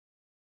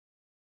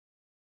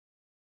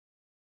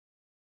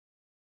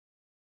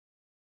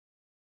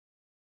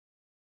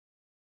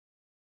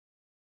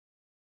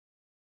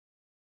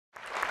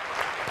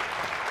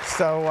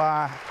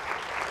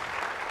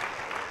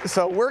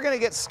So we're going to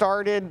get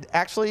started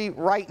actually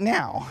right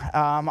now.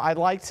 I'd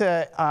like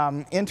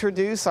to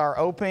introduce our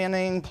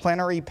opening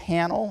plenary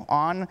panel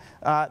on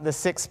the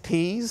 6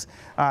 Ps.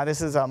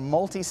 This is a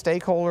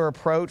multi-stakeholder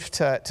approach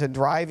to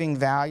driving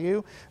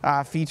value,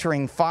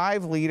 featuring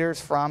 5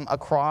 leaders from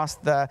across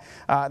the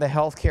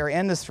healthcare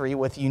industry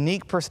with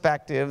unique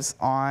perspectives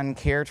on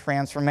care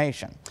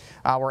transformation.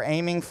 We're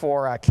aiming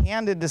for a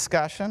candid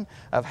discussion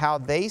of how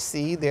they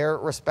see their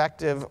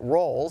respective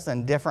roles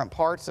in different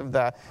parts of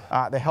the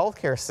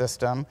healthcare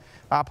system,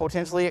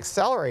 potentially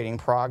accelerating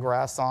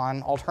progress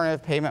on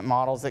alternative payment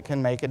models that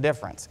can make a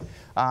difference.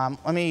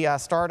 Let me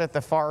start at the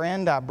far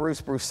end.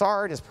 Bruce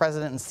Broussard is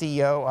President and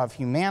CEO of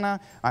Humana.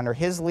 Under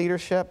his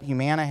leadership,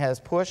 Humana has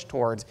pushed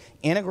towards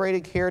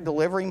integrated care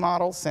delivery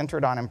models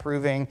centered on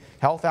improving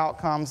health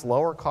outcomes,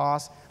 lower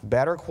costs,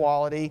 better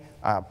quality,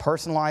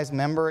 personalized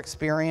member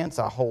experience,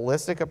 a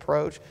holistic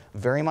approach,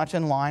 very much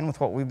in line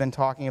with what we've been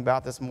talking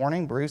about this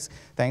morning. Bruce,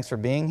 thanks for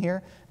being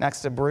here.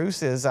 Next to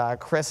Bruce is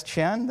Chris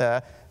Chen,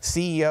 the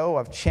CEO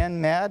of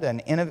ChenMed, an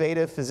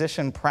innovative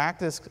physician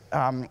practice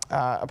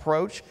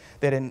approach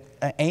that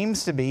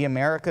aims to be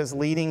America's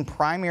leading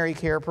primary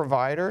care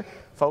provider,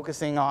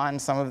 focusing on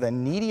some of the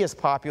neediest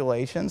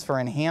populations for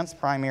enhanced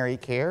primary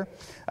care.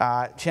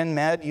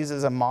 ChenMed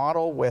uses a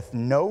model with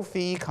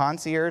no-fee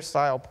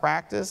concierge-style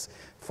practice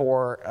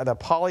for the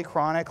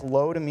polychronic,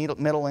 low to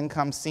middle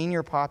income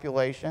senior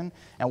population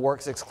and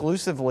works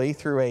exclusively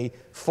through a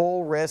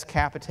full risk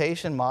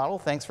capitation model.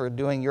 Thanks for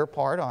doing your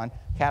part on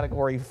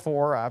Category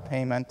 4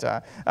 payment,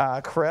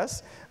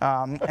 Chris.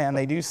 And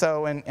they do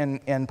so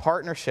in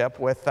partnership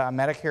with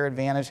Medicare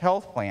Advantage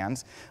health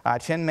plans.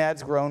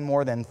 ChenMed's grown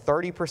more than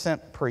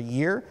 30% per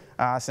year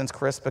since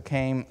Chris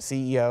became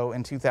CEO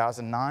in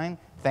 2009.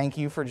 Thank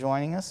you for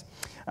joining us.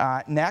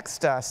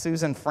 Next,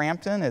 Susan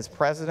Frampton is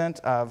president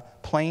of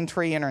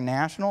Planetree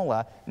International,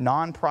 a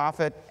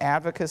nonprofit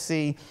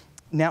advocacy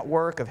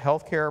network of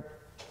healthcare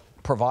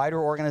provider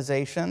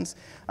organizations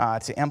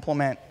to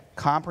implement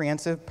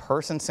comprehensive,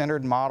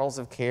 person-centered models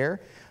of care.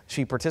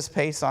 She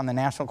participates on the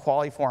National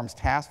Quality Forum's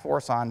task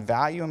force on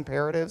value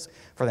imperatives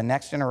for the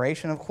next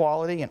generation of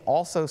quality and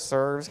also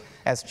serves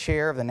as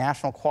chair of the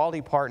National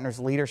Quality Partners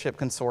Leadership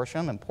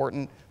Consortium,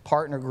 important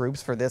partner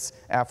groups for this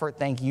effort.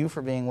 Thank you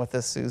for being with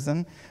us,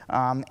 Susan.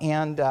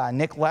 And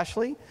Nick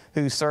Leschly,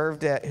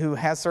 who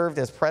has served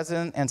as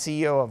president and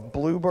CEO of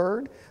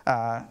Bluebird,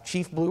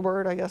 Chief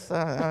Bluebird, I guess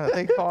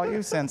they call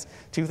you, since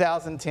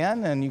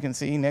 2010. And you can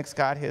see Nick's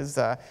got his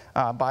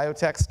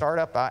biotech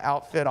startup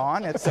outfit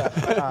on. It's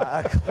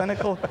a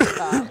clinical,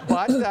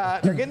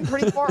 but they're getting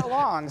pretty far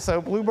along.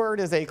 So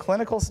Bluebird is a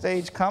clinical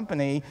stage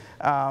company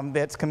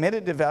that's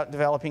committed to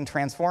developing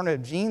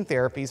transformative gene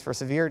therapies for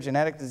severe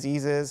genetic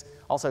diseases,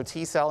 also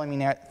T-cell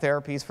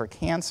immunotherapies for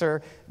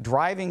cancer,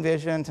 driving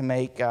vision to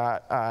make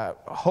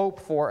hope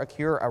for a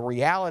cure a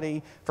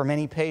reality for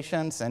many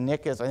patients. And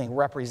Nick is, I think,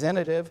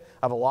 representative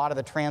of a lot of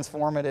the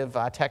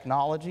transformative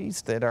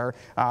technologies that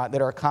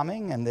are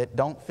coming and that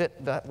don't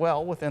fit that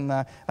well within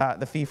the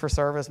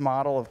fee-for-service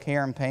model of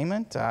care and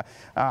payment.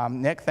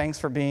 Nick, thanks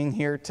for being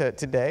here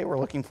today. We're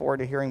looking forward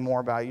to hearing more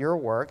about your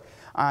work.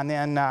 And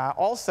then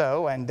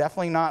also, and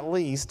definitely not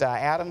least,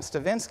 Adam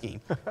Stavisky.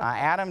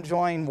 Adam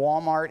joined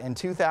Walmart in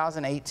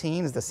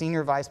 2018 as the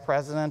Senior Vice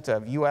President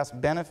of U.S.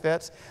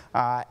 Benefits.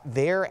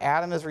 There,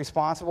 Adam is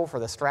responsible for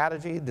the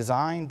strategy,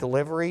 design,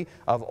 delivery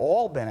of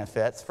all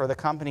benefits for the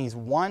company's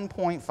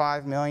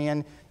 1.5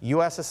 million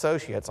U.S.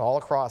 associates all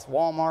across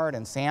Walmart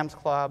and Sam's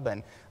Club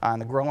and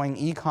the growing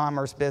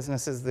e-commerce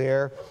businesses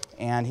there.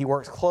 And he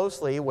works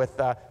closely with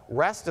the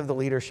rest of the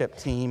leadership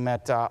team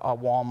at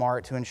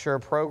Walmart to ensure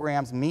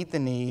programs meet the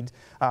needs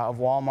of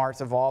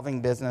Walmart's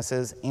evolving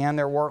businesses and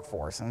their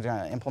workforce, and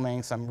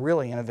implementing some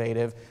really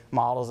innovative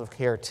models of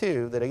care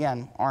too that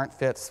again aren't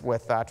fits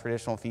with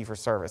traditional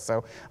fee-for-service.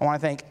 So I want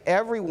to thank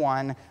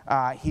everyone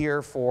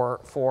here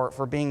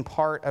for being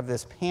part of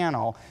this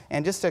panel.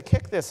 And just to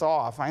kick this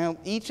off, I know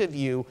each of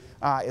you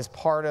is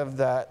part of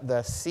the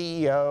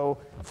CEO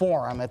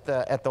forum at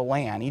the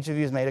LAN. Each of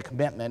you has made a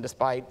commitment,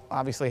 despite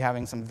obviously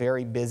having some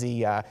very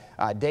busy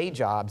day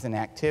jobs and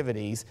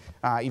activities.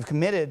 You've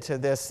committed to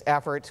this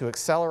effort to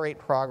accelerate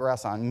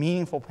progress on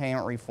meaningful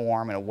payment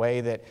reform in a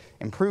way that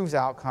improves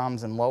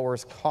outcomes and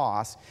lowers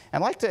costs.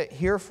 I'd like to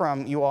hear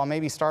from you all,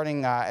 maybe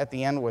starting at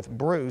the end with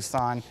Bruce,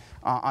 on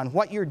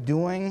what you're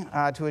doing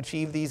to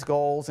achieve these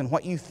goals and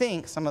what you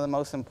think some of the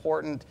most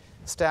important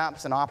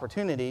steps and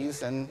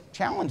opportunities and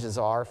challenges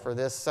are for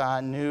this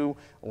new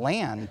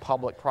LAN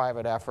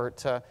public-private effort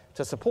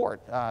to support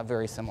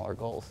very similar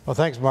goals. Well,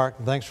 thanks, Mark,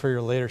 and thanks for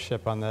your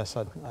leadership on this.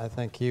 I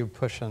think you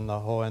pushing the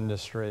whole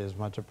industry is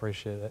much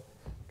appreciated,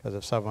 because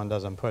if someone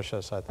doesn't push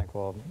us, I think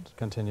we'll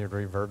continue to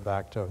revert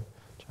back to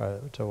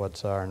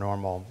what's our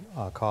normal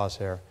cause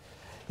here.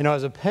 You know,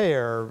 as a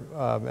payer,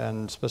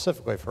 and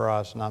specifically for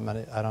us, not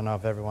many, I don't know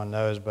if everyone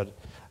knows, but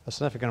a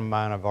significant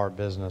amount of our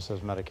business is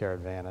Medicare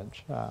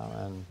Advantage.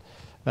 And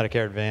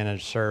Medicare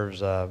Advantage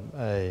serves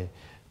a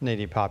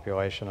needy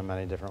population in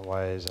many different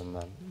ways, and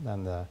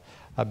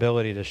the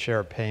ability to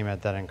share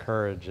payment that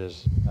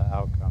encourages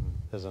outcome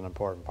is an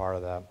important part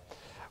of that.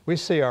 We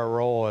see our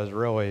role as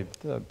really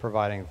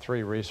providing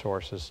three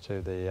resources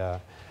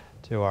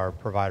to our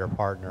provider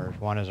partners.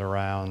 One is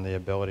around the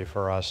ability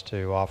for us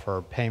to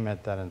offer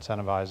payment that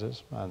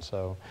incentivizes, and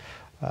so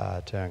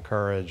to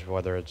encourage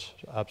whether it's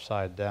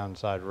upside,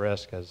 downside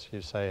risk, as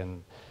you say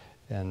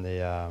in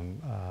the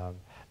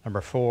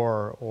number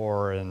 4,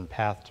 or in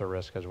path to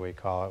risk, as we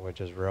call it,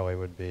 which is really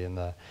would be in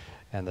the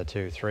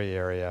 2-3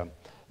 area,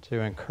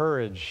 to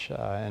encourage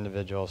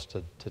individuals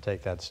to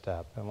take that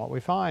step. And what we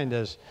find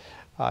is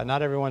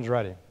not everyone's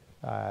ready.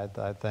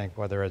 I think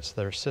whether it's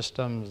their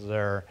systems,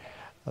 their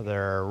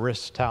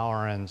risk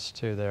tolerance,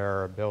 to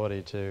their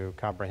ability to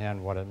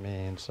comprehend what it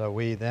means. So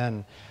we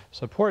then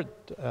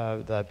support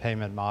that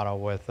payment model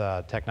with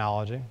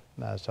technology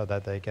so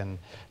that they can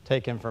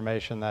take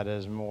information that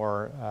is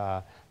more,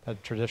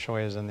 that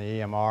traditionally is in the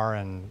EMR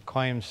and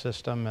claims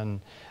system,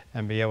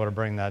 and be able to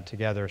bring that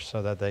together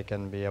so that they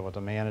can be able to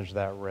manage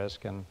that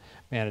risk and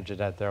manage it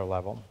at their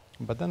level.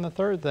 But then the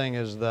third thing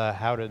is the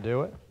how to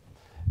do it.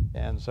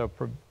 And so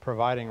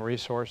providing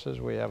resources.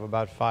 We have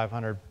about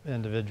 500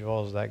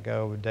 individuals that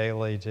go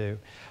daily to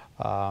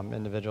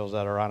individuals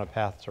that are on a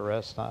path to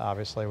risk.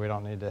 Obviously, we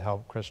don't need to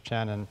help Chris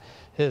Chen and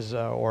his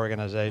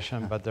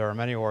organization, but there are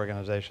many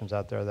organizations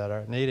out there that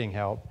are needing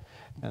help.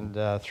 And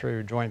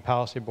through joint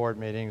policy board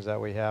meetings that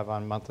we have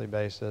on a monthly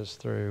basis,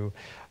 through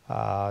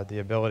the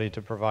ability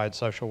to provide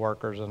social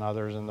workers and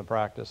others in the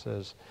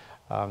practices,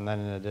 then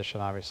in addition,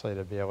 obviously,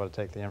 to be able to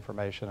take the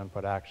information and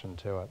put action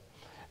to it.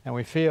 And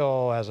we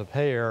feel as a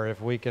payer, if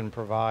we can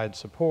provide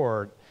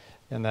support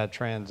in that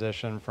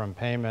transition from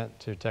payment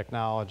to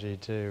technology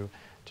to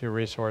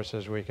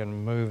resources, we can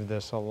move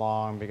this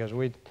along, because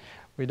we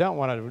don't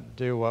want to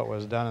do what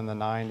was done in the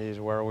 90s,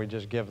 where we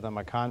just give them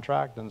a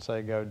contract and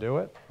say, go do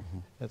it.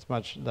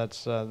 Mm-hmm.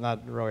 That's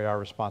not really our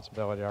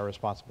responsibility. Our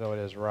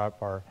responsibility is to wrap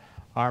our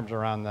arms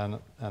around them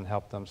and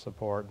help them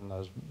support in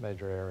those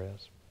major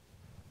areas.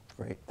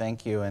 Great,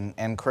 thank you.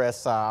 And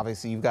Chris,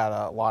 obviously you've got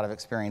a lot of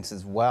experience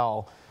as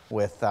well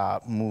with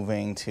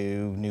moving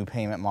to new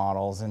payment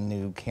models and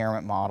new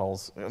care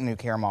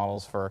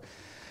models for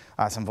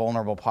some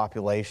vulnerable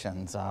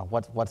populations.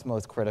 What's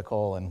most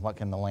critical, and what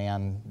can the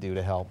LAN do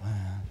to help?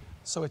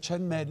 So at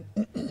ChenMed,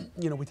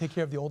 we take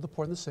care of the old, the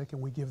poor, and the sick,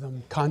 and we give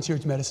them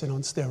concierge medicine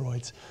on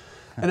steroids.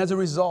 And as a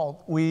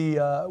result, we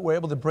were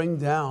able to bring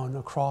down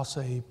across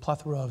a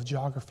plethora of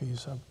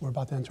geographies. We're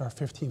about to enter our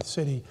 15th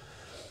city.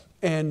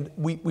 And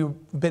we've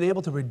been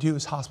able to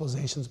reduce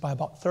hospitalizations by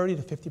about 30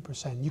 to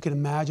 50%. You can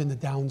imagine the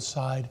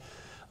downside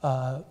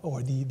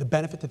or the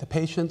benefit to the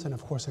patient, and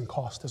of course in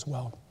cost as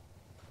well.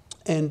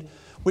 And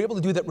we're able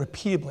to do that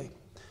repeatedly.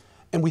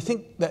 And we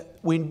think that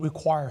we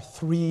require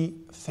 3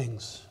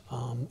 things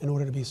in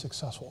order to be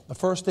successful. The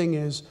first thing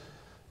is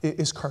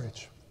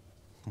courage.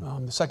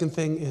 The second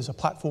thing is a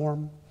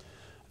platform.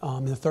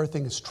 And the third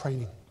thing is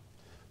training.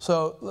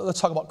 So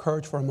let's talk about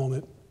courage for a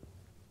moment.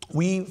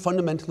 We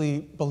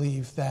fundamentally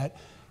believe that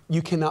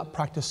you cannot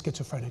practice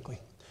schizophrenically.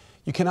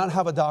 You cannot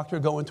have a doctor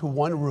go into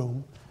one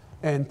room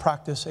and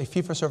practice a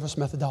fee-for-service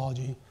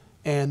methodology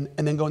and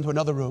then go into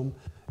another room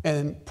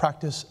and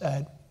practice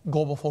at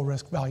global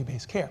full-risk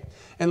value-based care.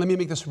 And let me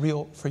make this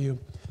real for you.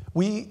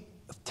 We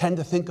tend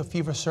to think of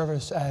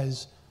fee-for-service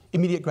as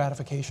immediate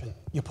gratification.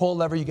 You pull a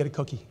lever, you get a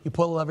cookie. You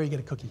pull a lever, you get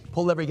a cookie.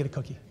 Pull a lever, you get a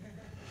cookie.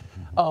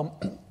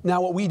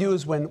 Now what we do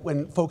is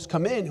when folks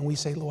come in and we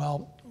say,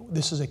 well,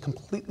 this is a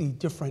completely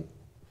different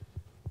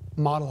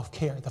model of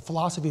care. The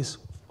philosophy is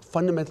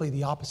fundamentally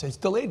the opposite. It's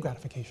delayed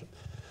gratification.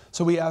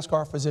 So we ask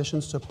our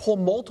physicians to pull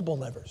multiple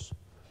levers.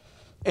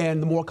 And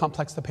the more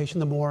complex the patient,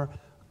 the more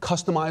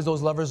customized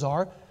those levers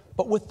are,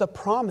 but with the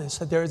promise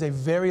that there is a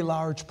very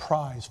large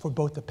prize for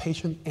both the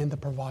patient and the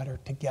provider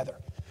together.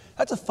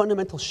 That's a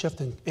fundamental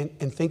shift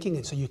in thinking,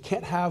 and so you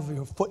can't have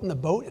your foot in the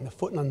boat and a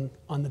foot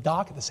on the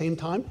dock at the same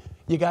time.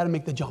 You got to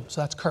make the jump,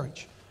 so that's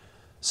courage.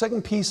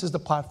 Second piece is the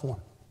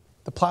platform.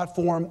 The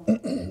platform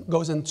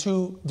goes in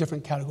 2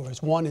 different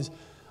categories. One is,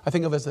 I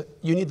think of as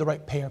you need the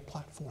right payer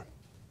platform.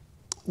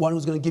 One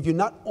who's going to give you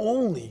not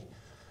only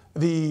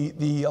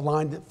the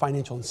aligned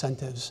financial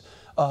incentives,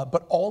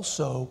 but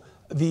also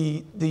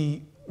the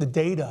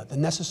data, the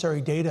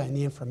necessary data and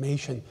the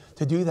information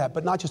to do that,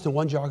 but not just in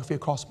one geography,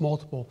 across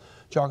multiple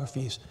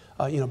geographies.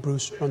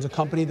 Bruce runs a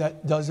company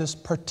that does this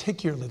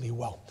particularly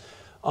well.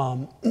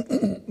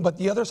 But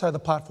the other side of the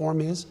platform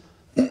is,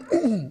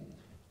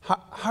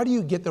 how do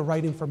you get the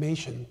right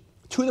information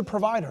to the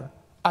provider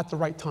at the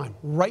right time,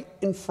 right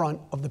in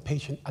front of the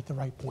patient at the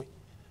right point?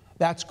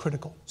 That's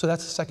critical. So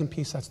that's the second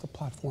piece, that's the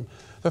platform.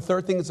 The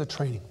third thing is the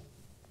training.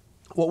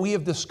 What we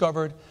have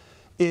discovered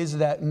is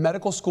that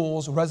medical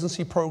schools,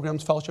 residency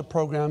programs, fellowship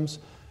programs,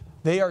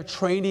 they are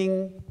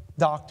training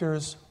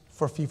doctors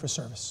for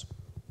fee-for-service,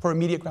 for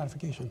immediate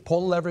gratification.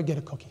 Pull a lever, get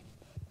a cookie.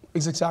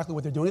 It's exactly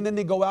what they're doing. And then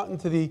they go out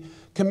into the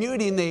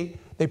community and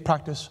they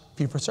practice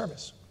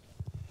fee-for-service.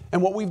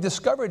 And what we've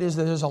discovered is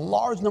that there's a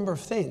large number of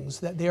things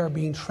that they are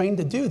being trained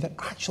to do that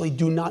actually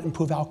do not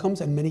improve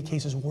outcomes, and in many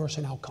cases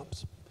worsen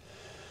outcomes.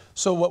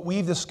 So what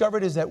we've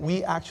discovered is that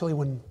we actually,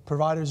 when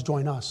providers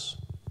join us,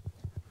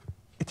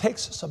 it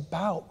takes us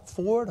about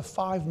 4 to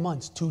 5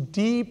 months to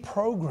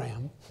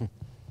deprogram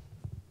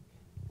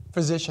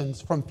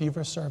physicians from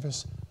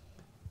fee-for-service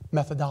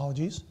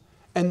methodologies,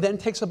 and then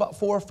takes about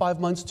 4 or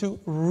 5 months to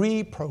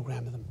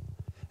reprogram them.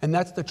 And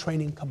that's the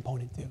training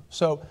component too.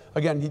 So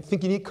again, you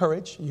think you need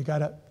courage, you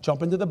gotta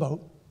jump into the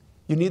boat,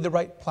 you need the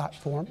right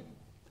platform,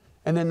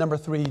 and then number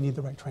 3, you need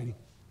the right training.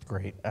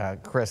 Great.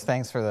 Chris,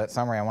 thanks for that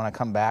summary. I want to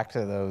come back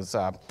to those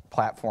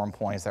platform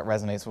points that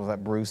resonates with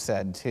what Bruce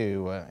said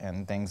too,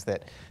 and things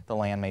that the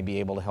LAN may be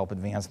able to help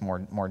advance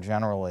more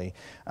generally.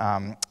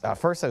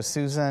 First though,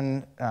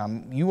 Susan,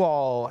 you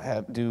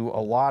all do a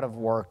lot of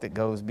work that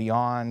goes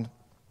beyond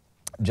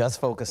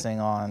just focusing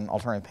on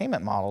alternative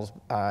payment models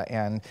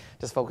and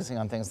just focusing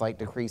on things like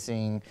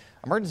decreasing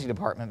emergency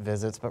department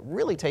visits, but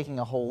really taking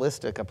a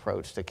holistic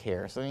approach to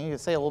care. So you could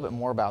say a little bit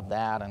more about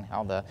that and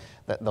how the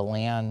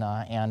LAN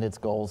and its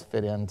goals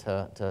fit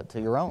into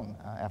your own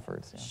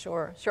efforts.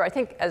 Yeah. Sure. I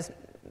think as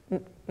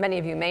many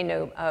of you may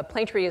know,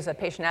 Planetree is a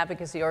patient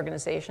advocacy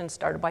organization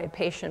started by a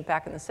patient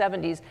back in the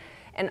 70s.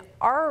 And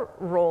our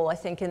role, I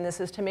think, in this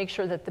is to make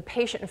sure that the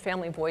patient and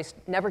family voice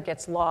never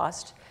gets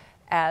lost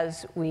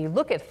as we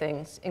look at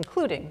things,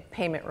 including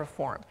payment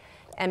reform.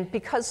 And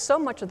because so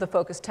much of the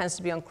focus tends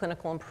to be on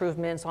clinical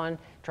improvements, on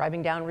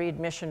driving down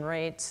readmission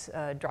rates,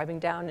 driving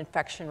down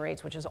infection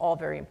rates, which is all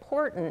very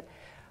important,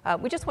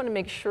 we just want to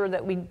make sure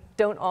that we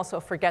don't also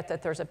forget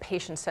that there's a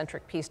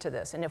patient-centric piece to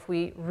this. And if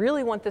we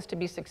really want this to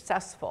be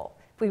successful,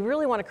 if we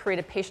really want to create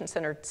a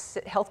patient-centered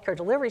healthcare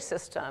delivery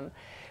system,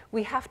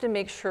 we have to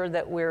make sure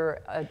that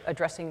we're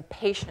addressing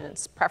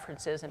patients'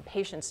 preferences and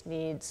patients'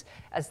 needs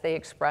as they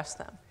express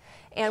them.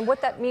 And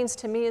what that means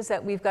to me is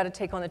that we've got to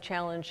take on the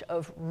challenge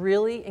of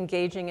really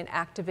engaging and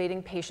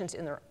activating patients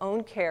in their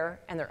own care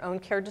and their own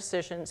care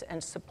decisions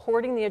and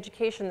supporting the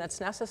education that's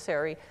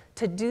necessary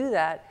to do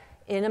that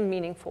in a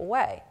meaningful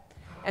way.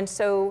 And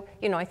so,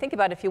 I think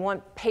about if you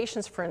want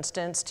patients, for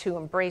instance, to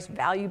embrace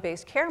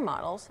value-based care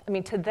models, I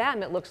mean, to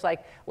them it looks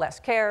like less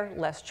care,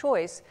 less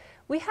choice.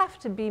 We have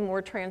to be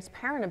more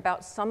transparent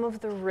about some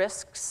of the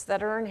risks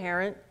that are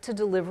inherent to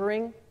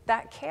delivering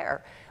that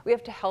care. We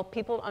have to help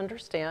people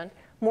understand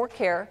more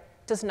care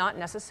does not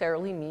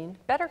necessarily mean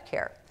better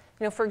care.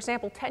 For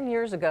example, 10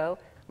 years ago,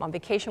 I'm on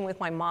vacation with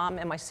my mom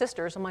and my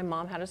sisters, and my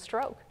mom had a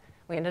stroke.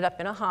 We ended up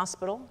in a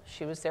hospital.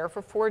 She was there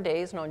for 4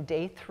 days, and on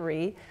day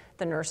 3,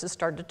 the nurses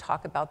started to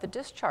talk about the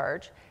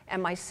discharge.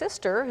 And my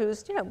sister,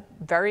 who's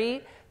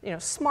very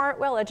smart,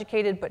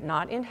 well-educated, but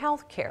not in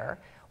healthcare,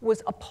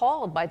 was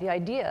appalled by the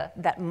idea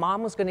that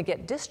mom was going to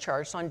get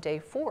discharged on day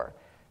 4.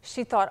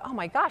 She thought, oh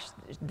my gosh,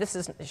 this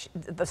is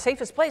the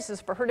safest place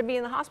is for her to be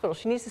in the hospital.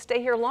 She needs to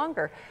stay here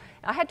longer.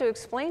 I had to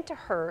explain to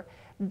her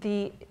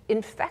the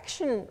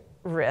infection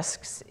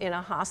risks in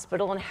a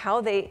hospital and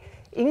how they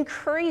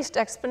increased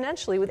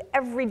exponentially with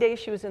every day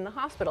she was in the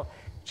hospital.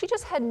 She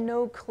just had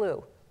no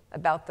clue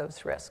about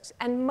those risks.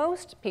 And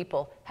most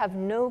people have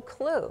no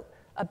clue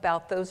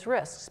about those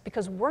risks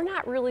because we're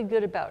not really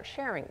good about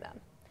sharing them.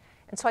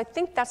 And so I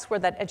think that's where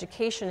that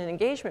education and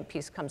engagement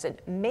piece comes in.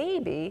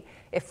 Maybe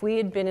if we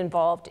had been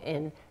involved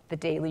in the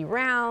daily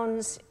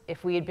rounds,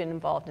 if we had been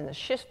involved in the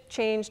shift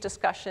change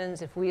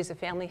discussions, if we as a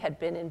family had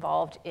been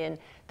involved in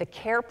the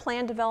care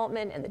plan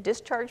development and the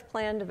discharge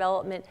plan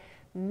development,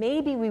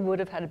 maybe we would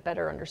have had a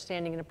better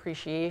understanding and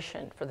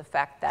appreciation for the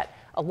fact that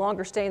a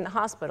longer stay in the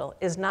hospital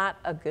is not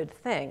a good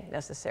thing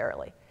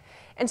necessarily.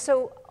 And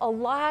so a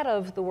lot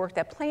of the work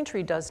that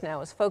Planetree does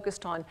now is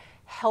focused on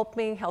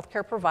helping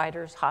healthcare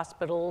providers,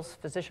 hospitals,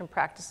 physician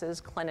practices,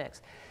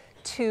 clinics,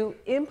 to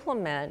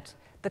implement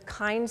the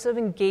kinds of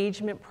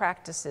engagement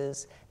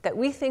practices that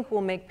we think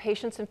will make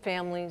patients and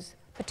families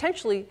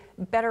potentially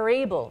better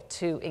able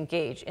to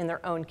engage in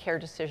their own care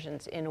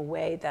decisions in a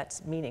way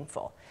that's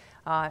meaningful.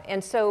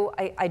 And so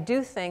I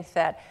do think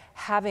that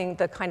having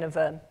the kind of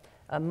a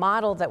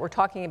model that we're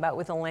talking about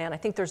with the LAN, I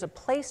think there's a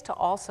place to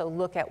also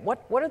look at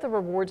what are the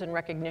rewards and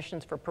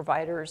recognitions for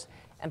providers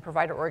and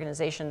provider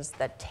organizations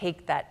that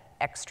take that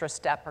extra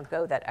step or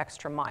go that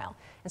extra mile.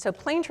 And so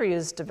Planetree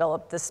has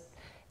developed this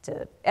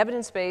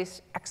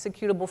evidence-based,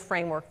 executable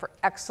framework for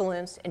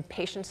excellence in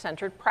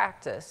patient-centered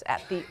practice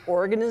at the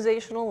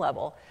organizational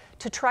level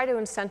to try to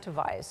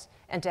incentivize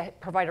and to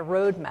provide a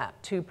roadmap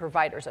to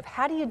providers of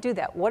how do you do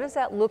that? What does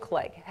that look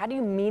like? How do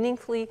you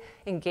meaningfully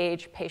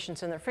engage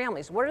patients and their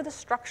families? What are the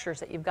structures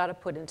that you've got to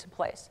put into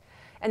place?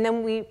 And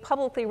then we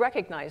publicly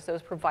recognize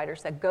those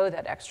providers that go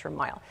that extra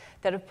mile,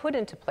 that have put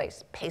into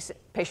place patient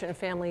and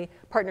family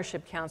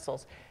partnership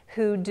councils,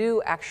 who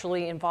do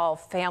actually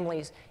involve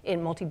families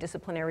in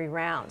multidisciplinary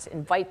rounds,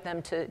 invite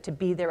them to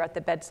be there at the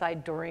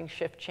bedside during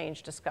shift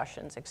change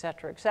discussions, et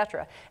cetera, et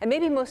cetera. And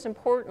maybe most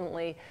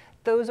importantly,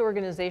 those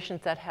organizations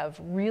that have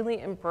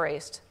really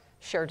embraced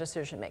shared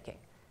decision making.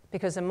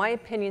 Because in my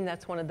opinion,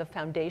 that's one of the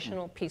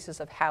foundational pieces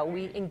of how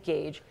we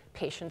engage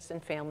patients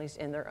and families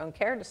in their own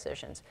care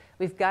decisions.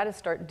 We've got to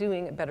start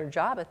doing a better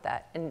job at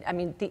that. And I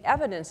mean, the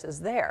evidence is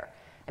there.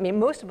 I mean,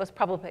 most of us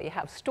probably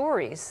have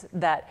stories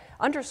that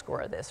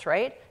underscore this,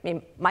 right? I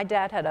mean, my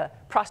dad had a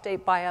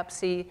prostate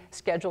biopsy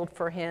scheduled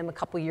for him a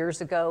couple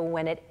years ago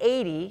when at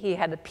 80, he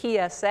had a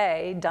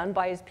PSA done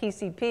by his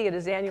PCP at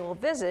his annual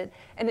visit,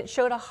 and it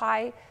showed a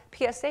high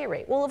PSA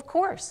rate. Well, of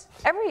course,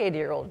 every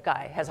 80-year-old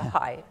guy has a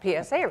high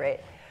PSA rate,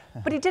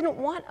 but he didn't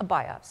want a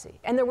biopsy.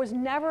 And there was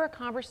never a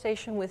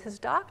conversation with his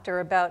doctor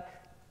about,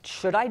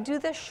 should I do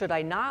this, should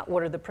I not,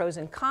 what are the pros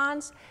and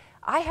cons?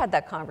 I had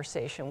that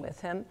conversation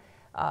with him.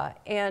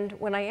 And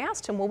when I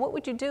asked him, well, what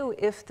would you do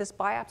if this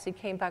biopsy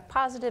came back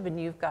positive and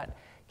you've got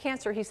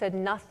cancer? He said,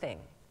 nothing.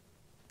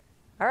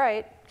 All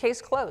right,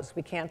 case closed.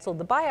 We canceled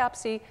the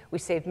biopsy, we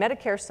saved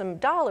Medicare some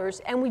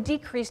dollars, and we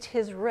decreased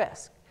his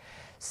risk.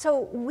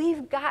 So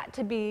we've got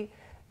to be,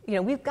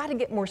 we've got to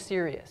get more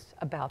serious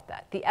about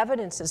that. The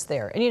evidence is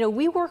there. And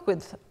we work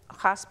with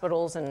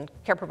hospitals and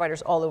care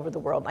providers all over the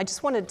world. I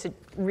just wanted to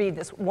read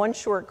this one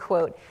short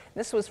quote.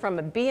 This was from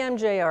a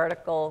BMJ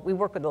article. We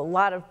work with a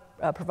lot of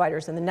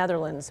providers in the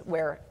Netherlands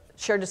where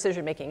shared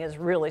decision making is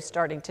really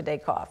starting to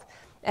take off.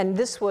 And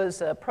this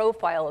was a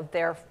profile of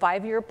their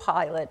 5-year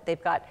pilot.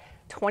 They've got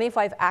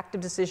 25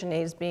 active decision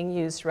aids being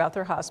used throughout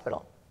their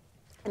hospital.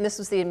 And this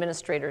was the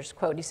administrator's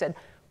quote. He said,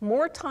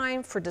 "More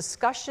time for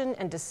discussion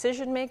and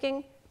decision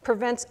making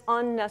prevents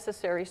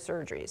unnecessary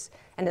surgeries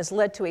and has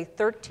led to a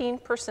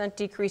 13%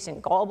 decrease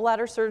in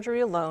gallbladder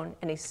surgery alone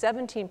and a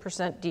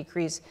 17%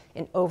 decrease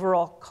in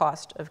overall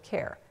cost of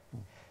care."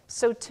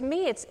 So to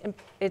me,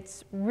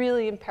 it's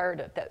really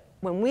imperative that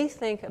when we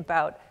think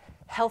about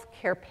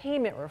healthcare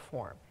payment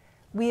reform,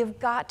 we have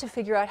got to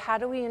figure out how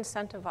do we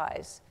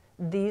incentivize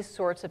these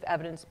sorts of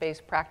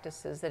evidence-based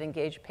practices that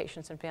engage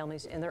patients and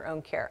families in their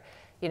own care.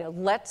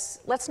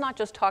 Let's not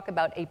just talk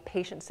about a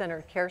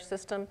patient-centered care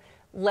system.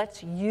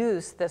 Let's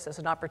use this as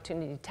an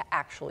opportunity to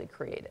actually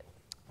create it.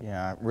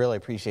 Yeah, I really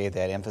appreciate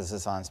that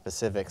emphasis on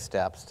specific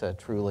steps to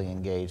truly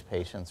engage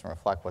patients and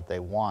reflect what they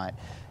want.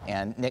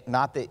 And Nick,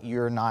 not that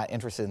you're not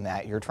interested in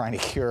that, you're trying to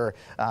cure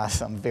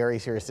some very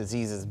serious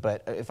diseases,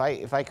 but if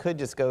I could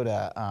just go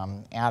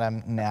to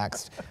Adam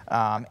next,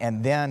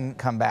 and then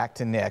come back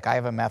to Nick. I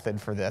have a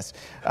method for this.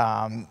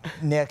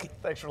 Nick.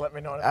 Thanks for letting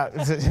me know.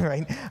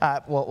 Right.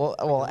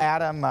 Well,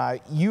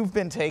 Adam, you've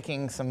been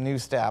taking some new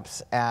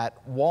steps at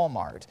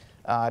Walmart.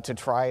 To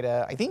try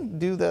to, I think,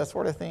 do the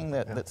sort of thing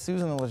that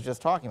Susan was just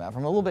talking about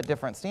from a little bit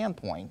different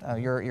standpoint.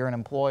 You're an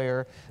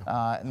employer,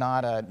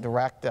 not a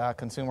direct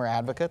consumer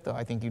advocate, though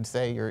I think you'd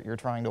say you're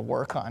trying to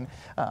work on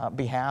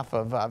behalf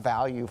of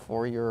value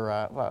for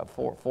your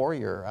for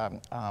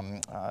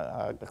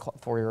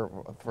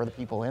the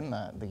people in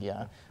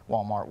the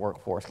Walmart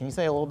workforce. Can you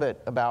say a little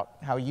bit about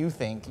how you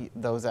think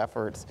those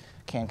efforts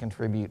can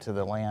contribute to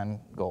the LAN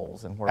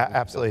goals and where?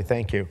 Absolutely,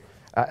 thank you.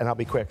 And I'll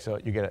be quick, so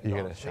you get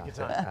a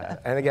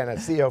shot. And again,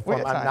 as CEO of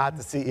Walmart, I'm not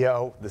the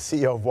CEO. The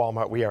CEO of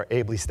Walmart, we are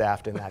ably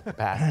staffed in that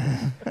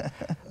capacity.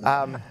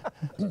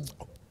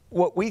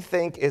 What we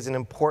think is an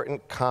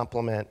important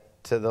complement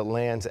to the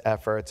LAN's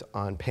efforts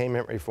on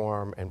payment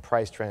reform and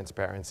price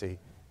transparency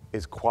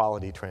is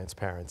quality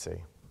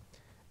transparency.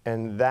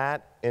 And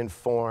that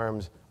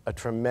informs a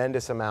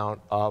tremendous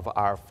amount of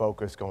our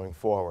focus going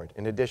forward,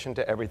 in addition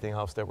to everything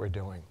else that we're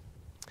doing.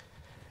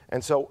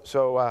 And so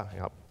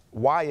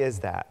why is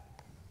that?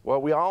 Well,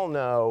 we all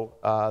know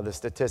the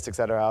statistics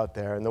that are out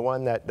there, and the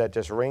one that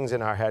just rings in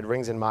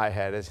my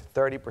head, is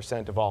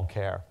 30% of all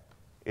care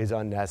is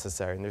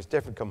unnecessary, and there's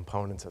different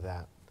components of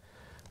that.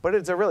 But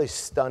it's a really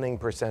stunning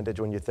percentage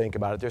when you think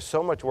about it. There's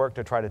so much work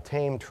to try to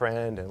tame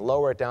trend and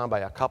lower it down by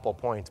a couple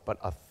points, but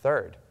a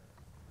third.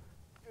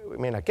 We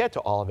may not get to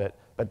all of it,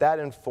 but that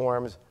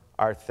informs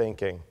our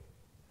thinking.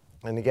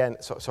 And again,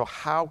 so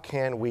how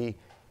can we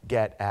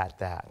get at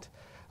that?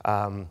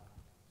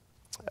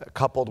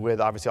 Coupled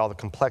with, obviously, all the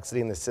complexity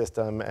in the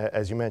system.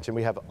 As you mentioned,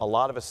 we have a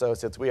lot of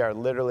associates. We are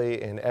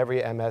literally in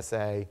every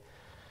MSA.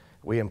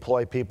 We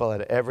employ people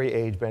at every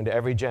age band,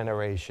 every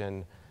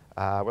generation.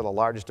 We're the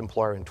largest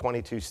employer in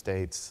 22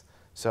 states.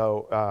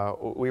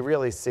 So we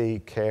really see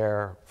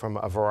care from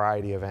a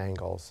variety of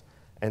angles.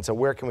 And so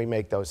where can we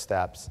make those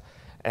steps?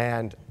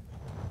 And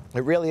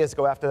it really is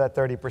go after that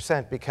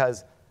 30%,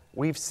 because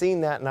we've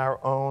seen that in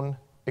our own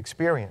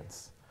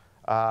experience.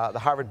 The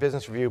Harvard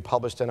Business Review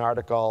published an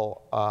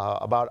article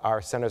about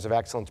our Centers of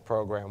Excellence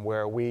program,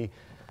 where we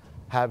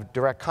have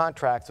direct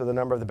contracts with a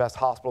number of the best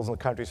hospitals in the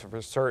country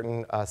for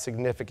certain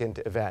significant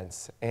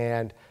events.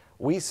 And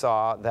we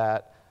saw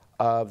that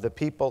of the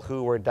people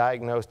who were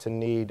diagnosed to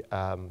need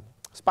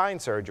spine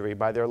surgery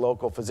by their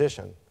local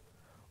physician,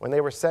 when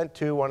they were sent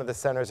to one of the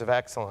Centers of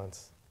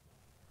Excellence,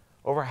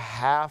 over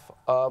half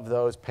of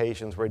those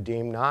patients were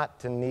deemed not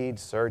to need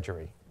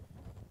surgery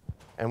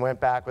and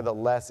went back with a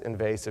less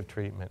invasive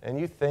treatment. And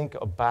you think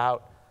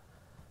about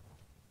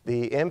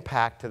the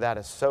impact to that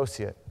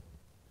associate.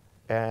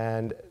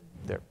 And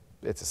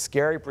it's a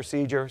scary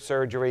procedure,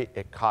 surgery.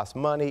 It costs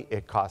money,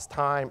 it costs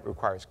time, it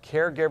requires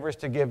caregivers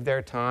to give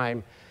their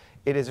time.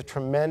 It is a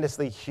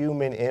tremendously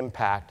human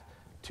impact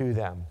to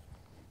them.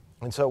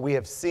 And so we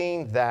have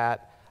seen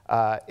that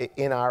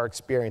in our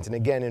experience, and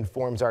again,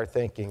 informs our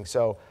thinking.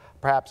 So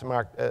perhaps,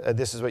 Mark,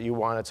 this is what you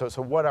wanted.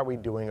 So what are we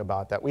doing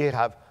about that? We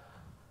have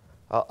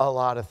a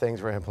lot of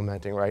things we're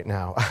implementing right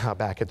now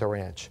back at the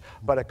ranch,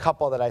 but a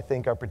couple that I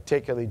think are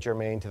particularly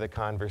germane to the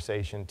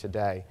conversation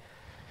today.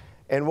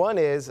 And one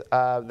is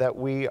that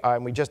we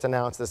just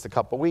announced this a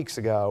couple weeks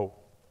ago,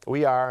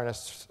 we are in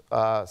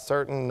a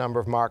certain number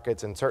of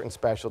markets and certain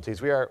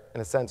specialties, we are,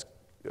 in a sense,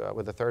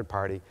 with a third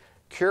party,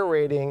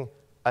 curating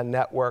a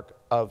network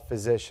of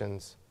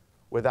physicians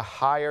with a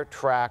higher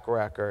track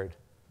record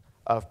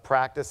of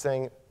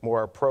practicing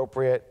more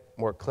appropriate,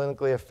 more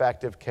clinically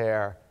effective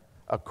care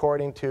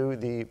according to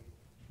the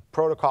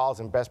protocols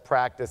and best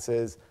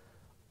practices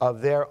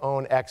of their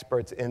own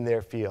experts in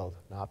their field.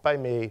 Not by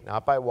me,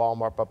 not by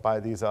Walmart, but by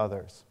these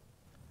others.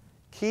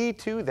 Key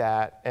to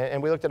that,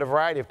 and we looked at a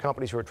variety of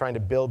companies who were trying to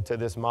build to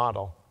this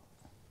model,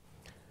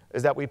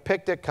 is that we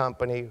picked a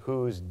company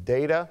whose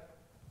data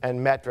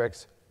and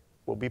metrics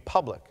will be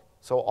public.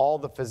 So all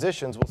the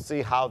physicians will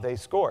see how they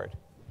scored.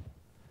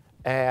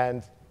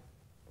 And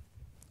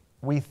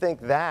we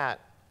think that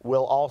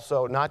will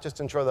also not just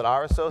ensure that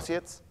our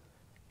associates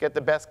get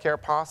the best care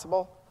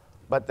possible,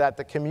 but that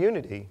the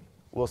community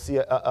will see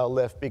a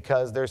lift,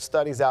 because there's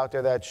studies out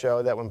there that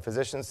show that when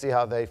physicians see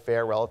how they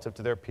fare relative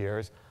to their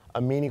peers,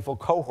 a meaningful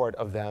cohort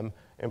of them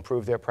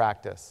improve their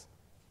practice.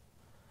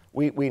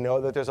 We know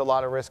that there's a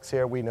lot of risks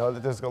here. We know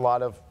that there's a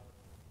lot of,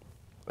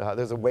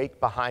 there's a weight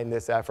behind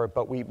this effort,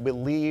 but we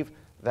believe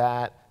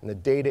that, and the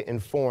data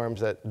informs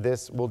that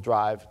this will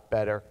drive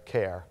better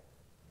care.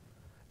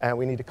 And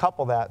we need to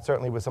couple that,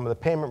 certainly, with some of the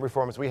payment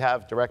reforms we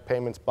have, direct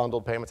payments,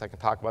 bundled payments. I can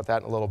talk about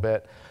that in a little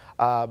bit.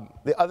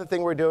 The other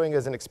thing we're doing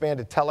is an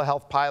expanded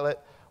telehealth pilot,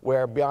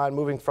 where beyond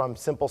moving from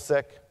simple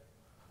sick,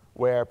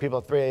 where people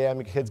at 3 a.m.,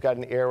 your kid's got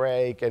an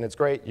earache, and it's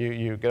great,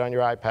 you get on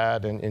your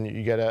iPad and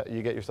you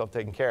get yourself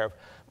taken care of.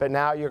 But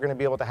now you're going to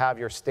be able to have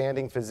your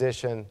standing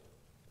physician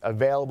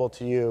available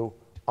to you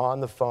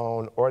on the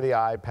phone or the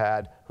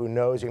iPad, who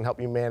knows you can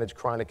help you manage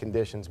chronic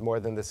conditions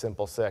more than the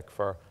simple sick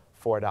for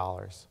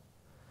 $4.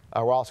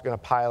 We're also going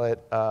to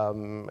pilot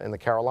in the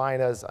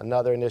Carolinas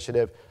another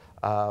initiative,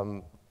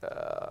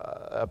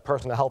 a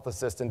personal health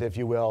assistant, if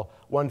you will,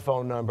 one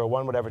phone number,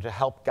 one whatever, to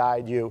help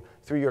guide you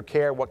through your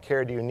care. What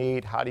care do you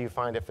need? How do you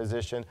find a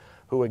physician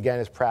who, again,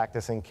 is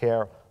practicing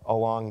care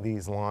along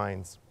these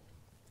lines?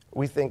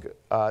 We think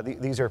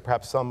these are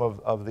perhaps some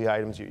of the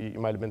items you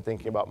might have been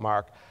thinking about,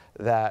 Mark,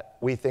 that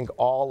we think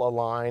all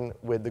align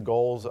with the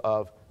goals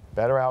of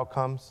better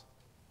outcomes,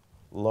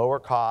 lower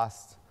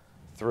costs,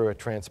 through a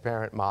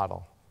transparent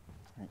model.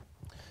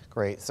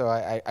 Great. So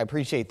I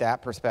appreciate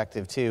that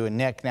perspective too. And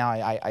Nick, now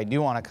I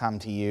do want to come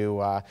to you.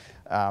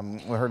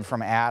 We heard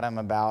from Adam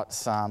about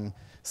some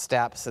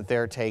steps that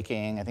they're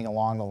taking, I think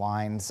along the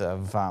lines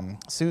of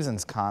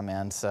Susan's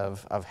comments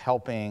of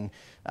helping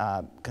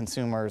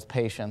consumers,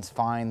 patients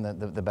find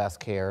the best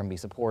care and be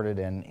supported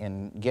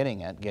in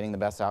getting the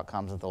best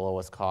outcomes at the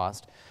lowest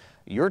cost.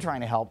 You're trying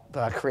to help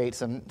create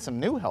some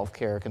new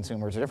healthcare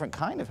consumers, a different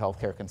kind of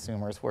healthcare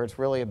consumers, where it's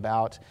really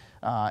about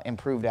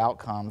improved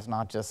outcomes,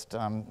 not just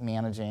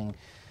managing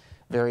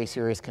very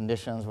serious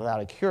conditions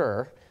without a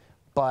cure,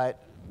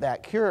 but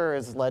that cure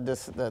has led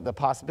to the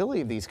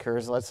possibility of these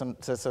cures led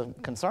to some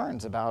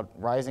concerns about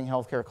rising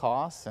healthcare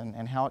costs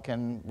and how it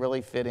can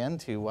really fit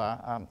into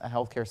a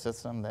healthcare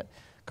system that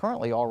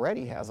currently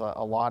already has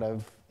a lot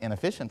of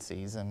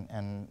inefficiencies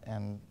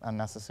and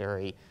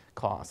unnecessary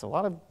costs. A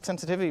lot of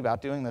sensitivity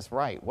about doing this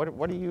right.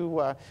 What are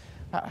you?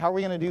 How are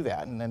we going to do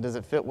that? And then does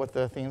it fit with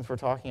the themes we're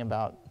talking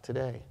about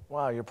today?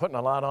 Wow, you're putting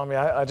a lot on me.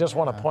 I just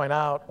want to point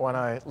out, when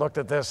I looked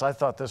at this, I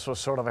thought this was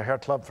sort of a hair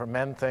club for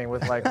men thing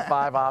with like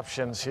 5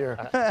 options here.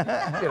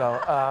 You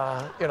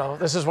know,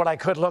 this is what I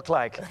could look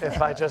like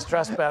if I just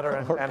dressed better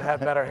and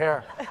had better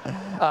hair.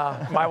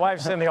 My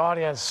wife's in the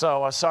audience,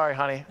 so sorry,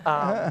 honey.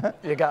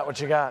 You got what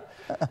you got.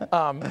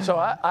 So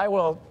I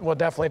will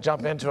definitely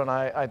jump into it, and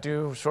I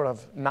do sort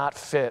of not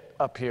fit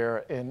up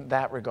here in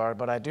that regard,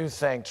 but I do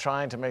think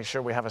trying to make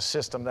sure we have a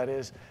system that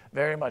is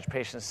very much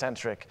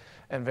patient-centric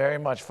and very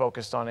much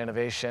focused on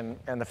innovation.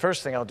 And the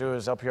first thing I'll do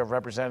is up here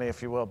representing,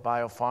 if you will,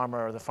 biopharma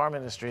or the pharma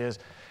industry is,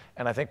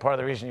 and I think part of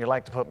the reason you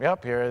like to put me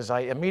up here is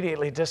I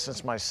immediately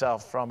distance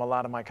myself from a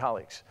lot of my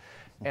colleagues.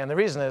 And the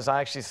reason is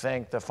I actually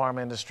think the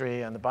pharma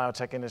industry and the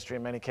biotech industry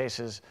in many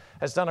cases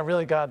has done a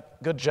really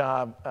good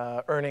job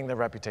earning their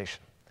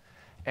reputation.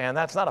 And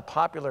that's not a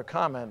popular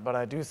comment, but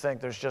I do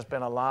think there's just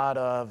been a lot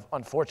of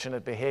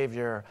unfortunate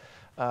behavior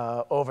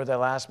over the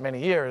last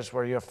many years,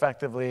 where you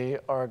effectively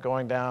are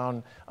going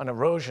down an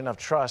erosion of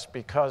trust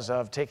because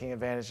of taking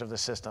advantage of the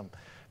system,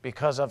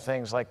 because of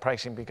things like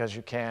pricing because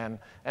you can,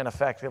 and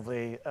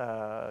effectively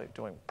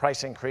doing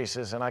price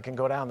increases. And I can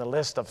go down the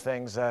list of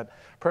things that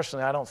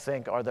personally I don't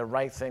think are the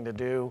right thing to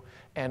do,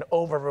 and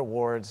over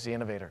rewards the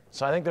innovator.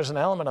 So I think there's an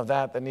element of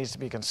that that needs to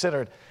be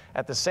considered.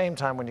 At the same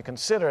time, when you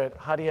consider it,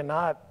 how do you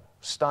not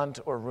stunt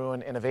or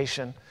ruin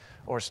innovation,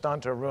 or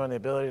stunt or ruin the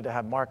ability to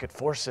have market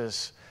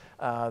forces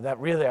that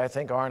really, I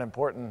think, are an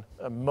important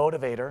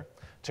motivator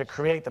to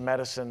create the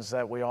medicines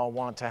that we all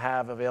want to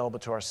have available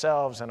to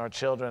ourselves and our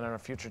children and our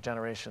future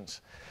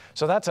generations.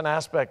 So that's an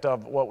aspect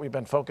of what we've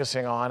been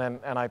focusing on,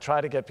 and I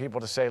try to get people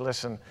to say,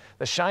 listen,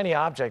 the shiny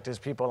object is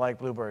people like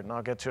Bluebird, and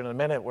I'll get to it in a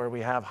minute, where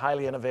we have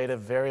highly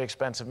innovative, very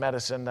expensive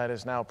medicine that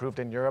is now approved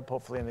in Europe,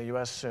 hopefully in the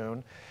US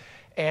soon,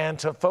 and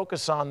to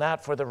focus on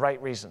that for the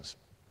right reasons,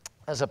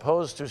 as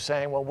opposed to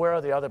saying, well, where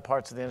are the other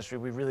parts of the industry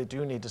we really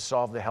do need to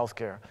solve the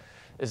healthcare?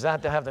 Is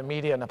that to have the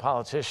media and the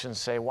politicians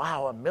say,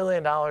 wow, $1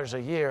 million a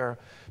year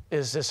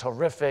is this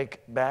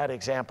horrific, bad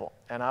example?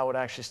 And I would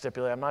actually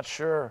stipulate, I'm not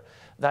sure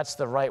that's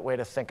the right way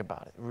to think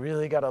about it.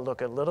 Really got to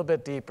look a little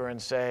bit deeper and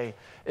say,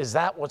 is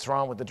that what's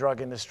wrong with the drug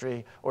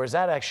industry? Or is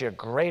that actually a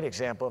great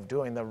example of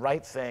doing the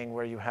right thing,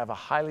 where you have a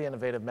highly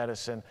innovative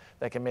medicine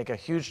that can make a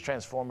huge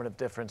transformative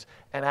difference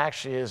and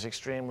actually is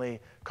extremely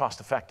cost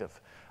effective?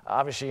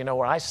 Obviously, you know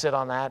where I sit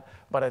on that,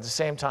 but at the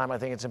same time, I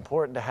think it's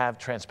important to have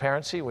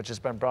transparency, which has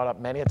been brought up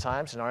many a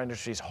times, and our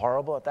industry is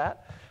horrible at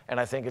that, and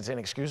I think it's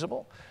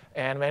inexcusable.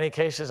 And in many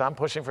cases, I'm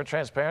pushing for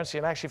transparency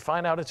and actually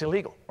find out it's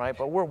illegal, right?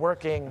 But we're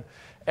working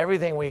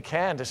everything we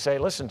can to say,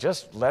 listen,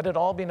 just let it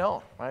all be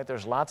known, right?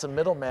 There's lots of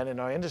middlemen in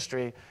our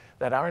industry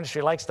that our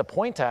industry likes to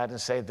point at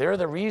and say they're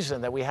the reason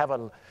that we have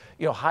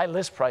high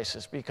list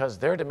prices, because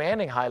they're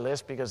demanding high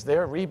list because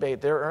their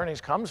rebate, their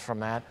earnings comes from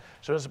that.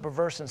 So there's a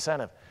perverse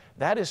incentive.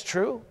 That is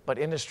true, but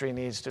industry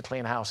needs to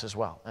clean house as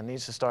well and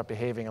needs to start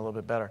behaving a little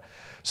bit better.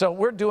 So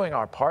we're doing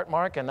our part,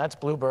 Mark, and that's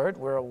Bluebird.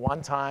 We're a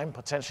one-time,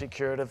 potentially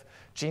curative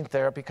gene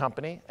therapy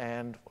company,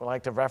 and we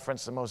like to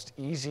reference the most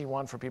easy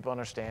one for people to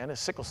understand is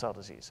sickle cell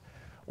disease.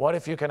 What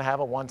if you can have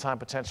a one-time,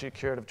 potentially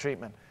curative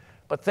treatment?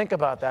 But think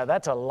about that.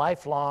 That's a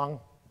lifelong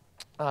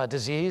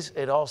disease.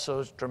 It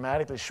also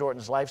dramatically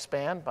shortens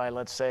lifespan by,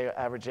 let's say,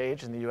 average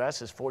age in the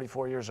US is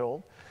 44 years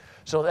old.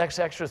 So that's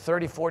extra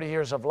 30, 40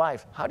 years of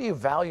life. How do you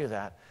value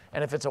that?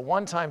 And if it's a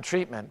one-time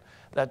treatment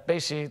that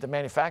basically the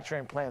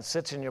manufacturing plant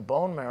sits in your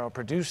bone marrow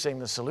producing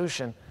the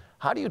solution,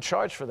 how do you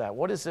charge for that?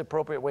 What is the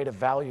appropriate way to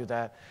value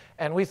that?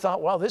 And we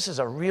thought, well, this is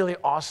a really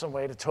awesome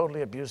way to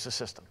totally abuse the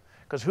system,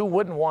 because who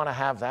wouldn't want to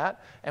have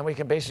that? And we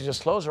can basically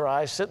just close our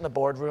eyes, sit in the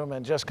boardroom,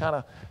 and just kind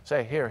of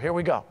say, here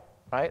we go,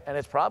 right? And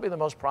it's probably the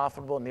most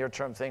profitable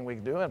near-term thing we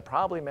can do, and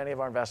probably many of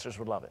our investors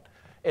would love it.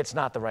 It's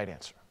not the right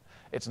answer.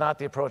 It's not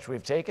the approach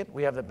we've taken.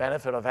 We have the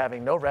benefit of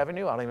having no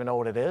revenue. I don't even know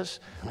what it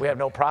is. We have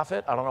no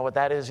profit. I don't know what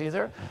that is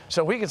either.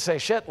 So we can say,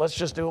 shit, let's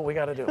just do what we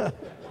got to do.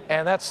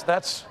 And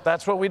that's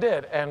what we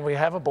did. And we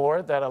have a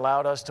board that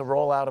allowed us to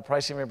roll out a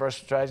pricing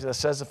reimbursement strategy that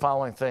says the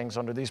following things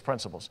under these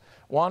principles.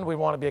 One, we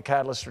want to be a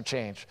catalyst for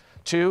change.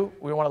 Two,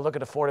 we want to look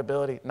at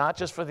affordability, not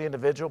just for the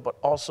individual, but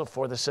also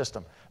for the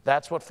system.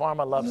 That's what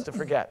pharma loves to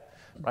forget,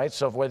 right?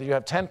 So whether you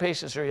have 10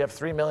 patients or you have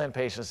 3 million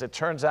patients, it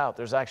turns out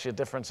there's actually a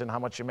difference in how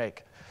much you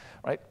make,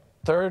 right?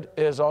 Third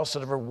is also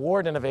to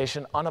reward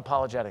innovation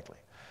unapologetically.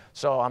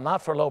 So I'm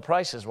not for low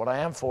prices. What I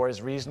am for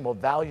is reasonable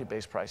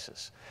value-based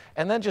prices.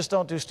 And then just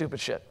don't do stupid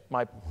shit.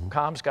 My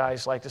comms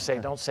guys like to say,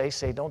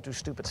 don't do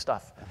stupid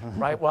stuff,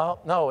 right? Well,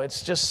 no,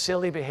 it's just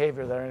silly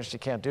behavior that our industry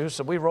can't do.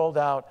 So we rolled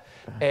out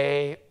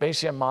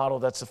basically a model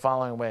that's the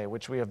following way,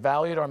 which we have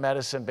valued our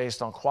medicine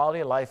based on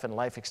quality of life and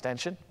life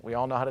extension. We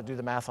all know how to do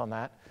the math on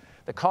that.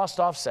 The cost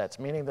offsets,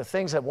 meaning the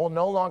things that will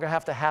no longer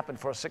have to happen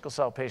for a sickle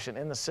cell patient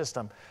in the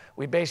system,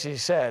 we basically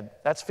said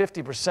that's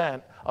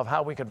 50% of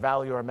how we could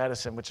value our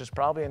medicine, which is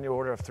probably in the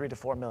order of 3 to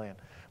 4 million.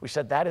 We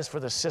said that is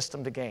for the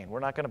system to gain. We're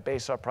not going to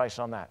base our price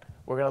on that.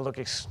 We're going to look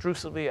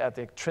exclusively at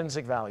the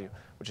intrinsic value,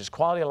 which is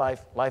quality of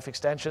life, life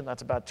extension.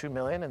 That's about 2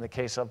 million in the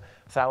case of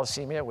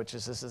thalassemia, which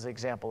is this is an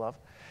example of.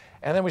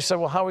 And then we said,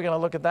 well, how are we going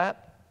to look at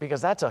that?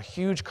 Because that's a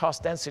huge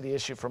cost density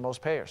issue for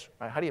most payers,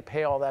 right? How do you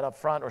pay all that up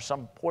front or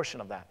some portion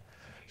of that?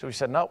 So we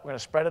said, no, we're going to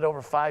spread it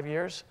over 5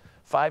 years,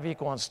 5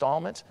 equal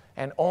installments,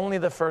 and only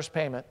the first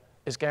payment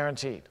is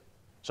guaranteed.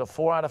 So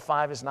 4 out of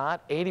 5 is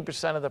not.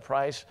 80% of the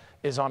price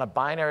is on a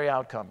binary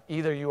outcome.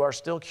 Either you are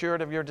still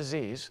cured of your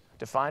disease,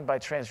 defined by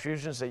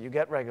transfusions that you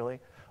get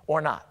regularly,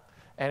 or not.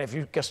 And if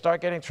you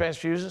start getting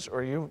transfusions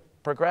or you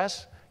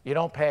progress, you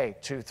don't pay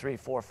 2, 3,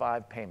 4,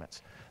 5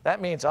 payments. That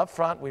means up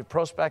front, we've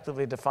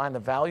prospectively defined the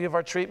value of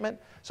our treatment,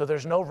 so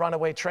there's no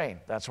runaway train.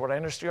 That's what our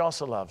industry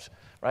also loves,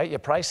 right? You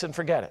price and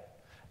forget it.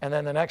 And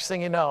then the next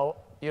thing you know,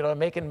 you're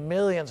making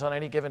millions on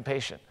any given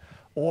patient.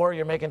 Or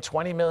you're making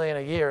 20 million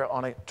a year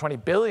on 20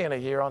 billion a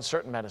year on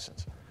certain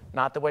medicines.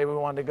 Not the way we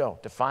wanted to go.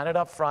 Define it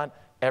up front,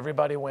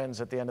 everybody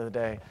wins at the end of the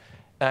day.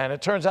 And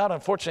it turns out,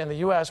 unfortunately,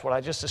 in the US, what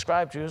I just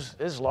described to you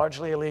is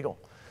largely illegal,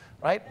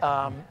 right?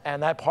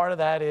 And that part of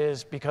that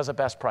is because of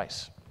best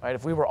price, right?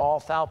 If we were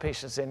all thal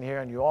patients in here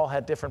and you all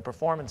had different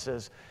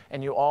performances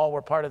and you all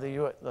were part of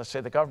the, let's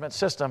say, the government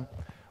system,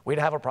 we'd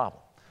have a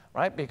problem,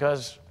 right?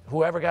 Because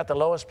whoever got the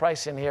lowest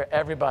price in here,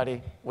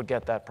 everybody would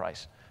get that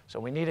price. So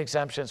we need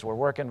exemptions. We're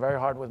working very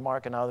hard with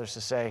Mark and others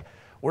to say,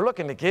 we're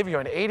looking to give you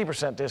an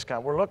 80%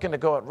 discount. We're looking to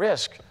go at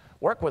risk.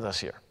 Work with us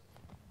here.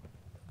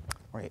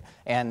 Right.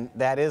 And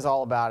that is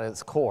all about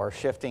its core,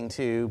 shifting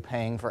to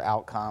paying for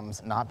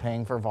outcomes, not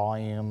paying for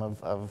volume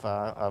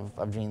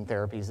of gene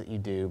therapies that you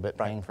do, but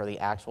paying for the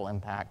actual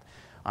impact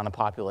on the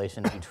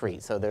population you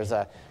treat. So there's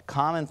a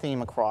common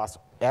theme across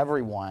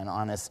everyone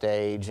on this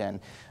stage, and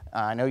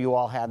I know you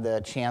all had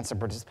the chance to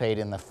participate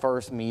in the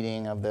first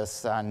meeting of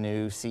this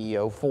new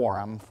CEO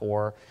forum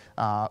for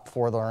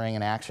the Learning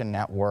and Action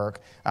Network.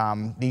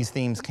 These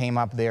themes came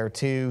up there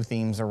too,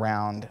 themes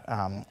around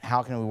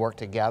how can we work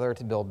together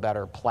to build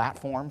better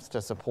platforms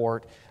to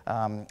support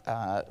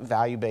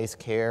value-based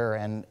care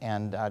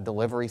and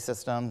delivery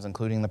systems,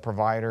 including the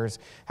providers.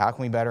 How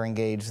can we better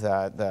engage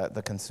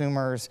the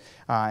consumers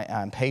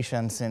and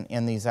patients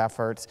in these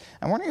efforts?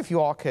 I'm wondering if you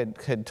all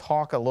could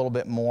talk a little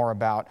bit more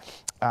about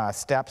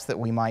steps that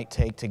we might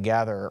take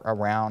together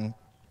around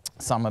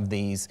some of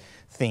these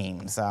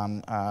themes.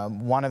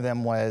 One of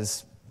them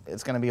was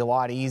it's going to be a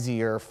lot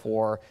easier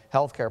for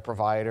healthcare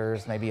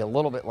providers, maybe a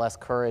little bit less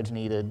courage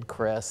needed,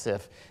 Chris,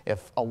 if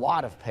a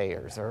lot of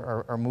payers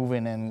are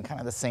moving in kind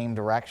of the same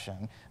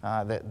direction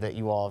that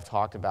you all have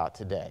talked about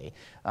today.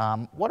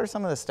 What are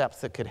some of the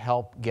steps that could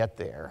help get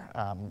there?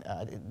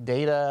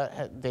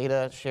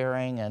 Data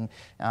sharing and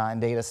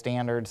data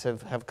standards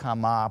have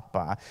come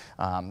up,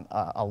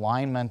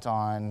 alignment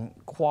on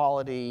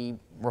quality,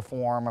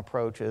 reform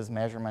approaches,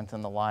 measurement,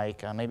 and the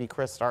like. Maybe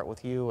Chris, start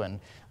with you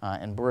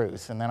and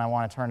Bruce, and then I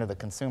want to turn to the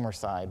consumer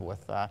side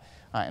with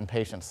and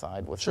patient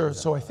side with. Sure.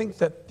 So I think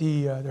that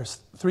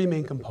there's three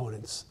main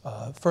components.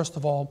 First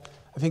of all,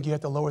 I think you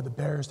have to lower the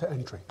barriers to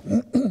entry.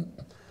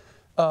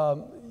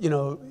 You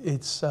know,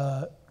 it's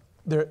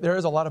there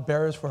is a lot of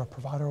barriers for a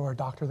provider or a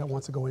doctor that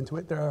wants to go into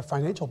it. There are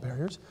financial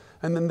barriers,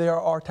 and then there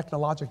are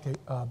technological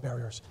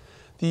barriers.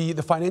 The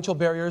financial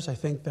barriers, I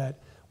think that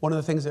one of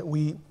the things that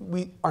we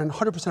are in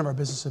 100% of our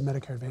business is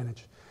Medicare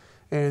Advantage.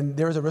 And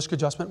there is a risk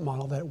adjustment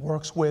model that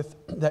works with,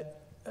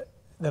 that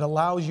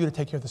allows you to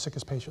take care of the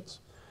sickest patients.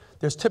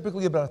 There's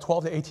typically about a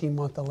 12 to 18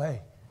 month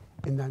delay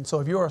in that. And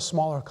so if you're a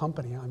smaller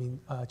company, I mean,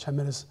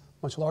 ChenMed is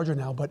much larger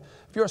now, but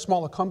if you're a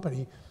smaller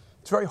company,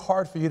 it's very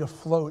hard for you to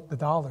float the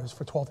dollars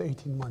for 12 to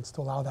 18 months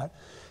to allow that.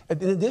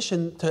 And in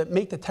addition, to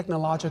make the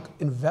technological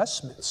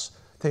investments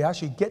to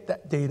actually get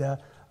that data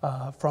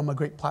from a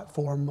great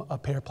platform, a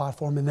payer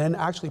platform, and then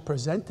actually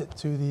present it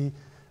to the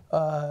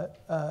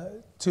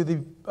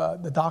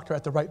doctor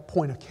at the right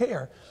point of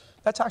care,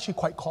 that's actually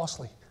quite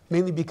costly,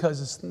 mainly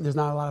because there's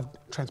not a lot of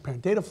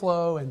transparent data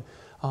flow and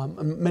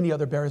many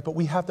other barriers, but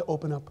we have to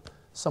open up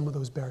some of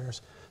those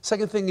barriers.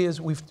 Second thing is,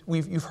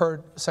 you've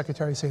heard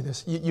Secretary say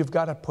this, you've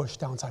got to push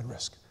downside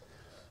risk.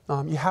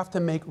 You have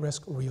to make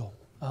risk real.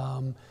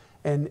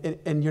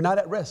 And you're not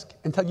at risk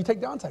until you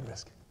take downside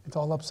risk. It's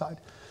all upside.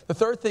 The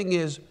third thing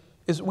is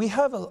we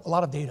have a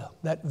lot of data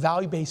that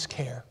value-based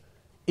care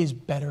is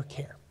better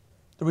care.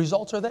 The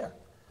results are there.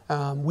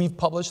 We've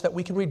published that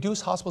we can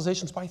reduce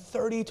hospitalizations by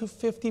 30 to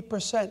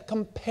 50%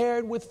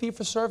 compared with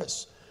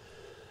fee-for-service.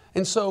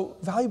 And so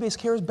value-based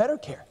care is better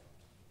care.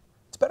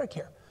 It's better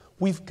care.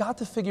 We've got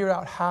to figure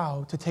out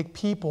how to take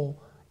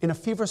people in a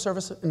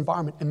fee-for-service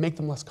environment and make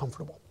them less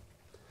comfortable.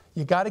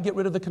 You got to get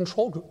rid of the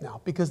control group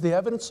now, because the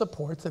evidence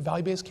supports that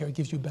value-based care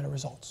gives you better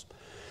results.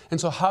 And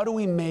so how do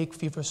we make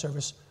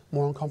fee-for-service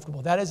more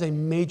uncomfortable? That is a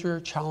major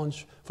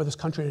challenge for this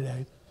country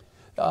today.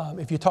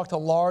 If you talk to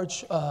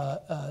large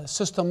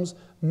systems,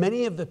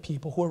 many of the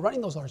people who are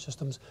running those large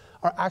systems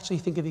are actually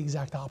thinking the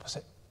exact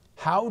opposite.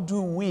 How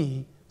do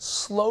we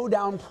slow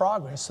down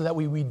progress so that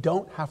we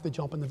don't have to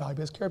jump into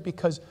value-based care,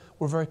 because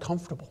we're very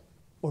comfortable.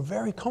 We're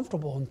very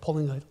comfortable in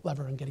pulling a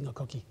lever and getting a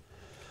cookie.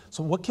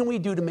 So what can we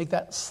do to make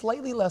that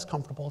slightly less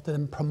comfortable, to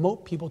then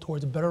promote people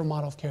towards a better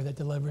model of care that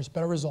delivers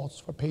better results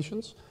for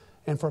patients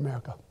and for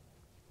America?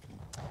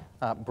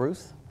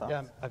 Bruce,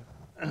 thoughts?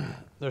 Yeah,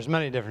 there's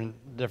many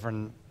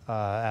different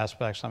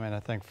aspects. I mean, I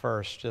think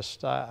first,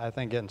 just I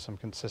think getting some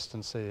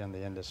consistency in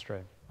the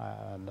industry,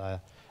 and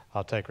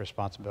I'll take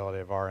responsibility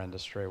of our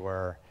industry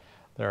where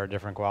there are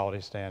different quality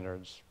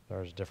standards,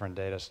 there's different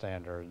data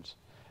standards,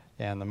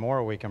 and the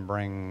more we can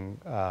bring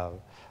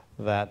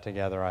that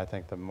together, I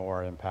think the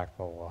more impactful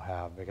we'll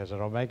have, because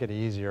it'll make it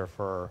easier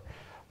for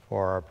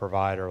a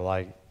provider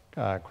like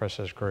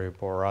Chris's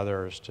group or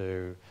others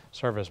to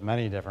service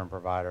many different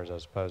providers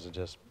as opposed to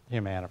just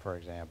Humana, for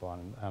example,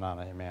 and on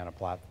a Humana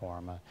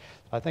platform.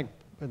 I think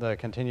the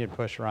continued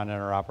push around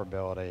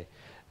interoperability,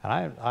 and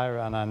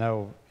I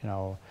know, you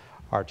know,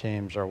 our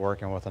teams are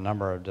working with a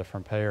number of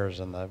different payers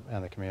in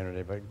the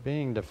community, but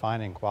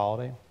defining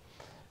quality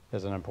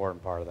is an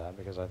important part of that,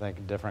 because I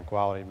think different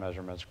quality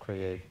measurements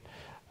create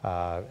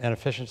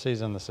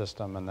inefficiencies in the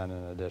system, and then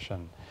in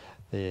addition,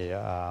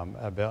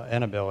 the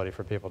inability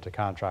for people to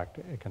contract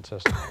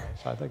consistently.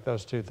 So I think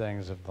those two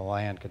things, if the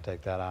land could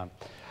take that on.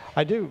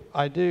 I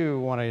do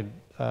want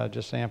to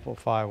just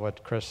amplify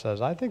what Chris says.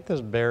 I think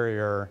this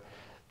barrier,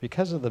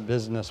 because of the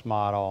business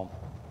model,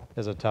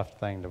 is a tough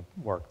thing to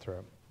work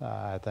through.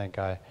 I think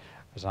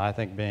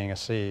being a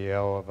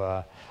CEO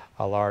of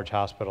a large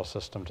hospital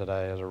system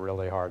today is a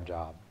really hard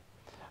job.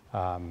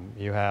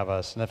 You have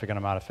a significant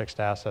amount of fixed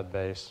asset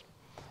base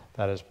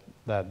that is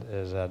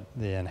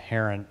the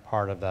inherent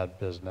part of that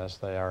business.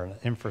 They are an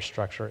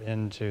infrastructure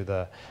into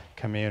the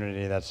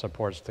community that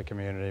supports the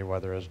community,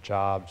 whether it's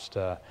jobs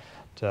to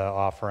to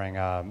offering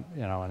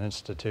you know, an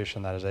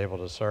institution that is able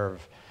to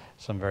serve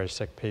some very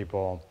sick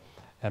people.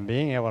 And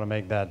being able to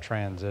make that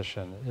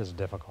transition is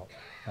difficult.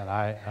 And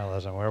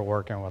listen, we're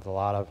working with a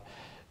lot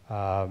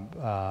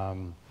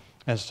of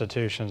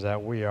institutions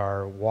that we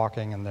are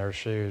walking in their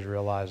shoes,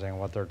 realizing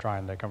what they're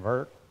trying to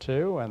convert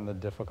to and the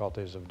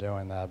difficulties of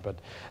doing that. But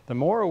the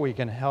more we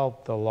can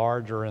help the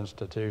larger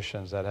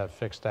institutions that have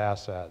fixed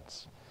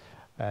assets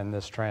and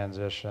this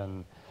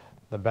transition,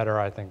 the better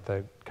I think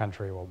the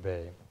country will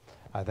be.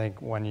 I think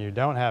when you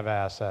don't have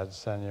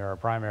assets and you're a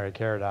primary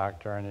care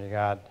doctor and you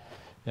got,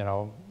 you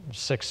know,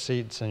 6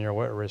 seats in your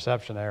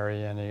reception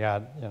area and you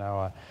got, you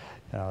know,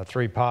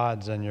 3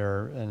 pods in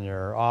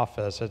your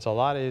office, it's a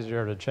lot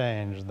easier to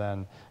change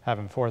than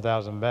having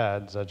 4,000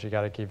 beds that you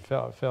got to keep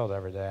filled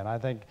every day. And I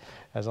think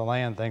as the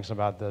LAN thinks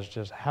about this,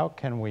 just how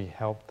can we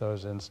help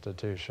those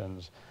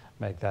institutions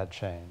make that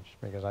change?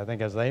 Because I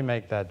think as they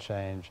make that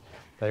change,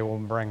 they will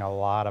bring a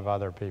lot of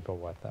other people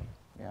with them.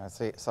 Yeah,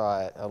 I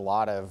saw a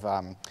lot of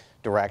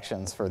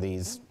directions for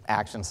these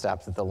action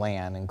steps at the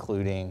LAN,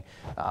 including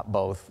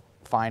both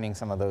finding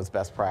some of those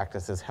best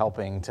practices,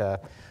 helping to,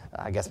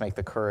 I guess, make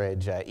the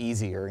courage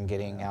easier and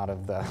getting out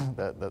of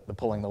the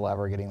pulling the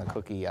lever, getting the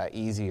cookie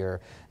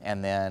easier,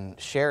 and then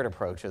shared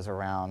approaches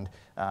around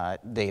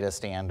data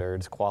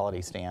standards,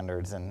 quality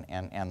standards,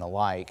 and the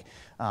like.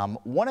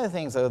 One of the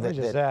things, though, Let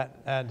me just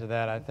add to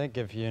that. I think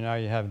if you know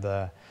you have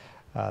the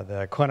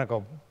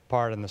clinical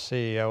part and the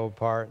CEO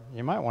part,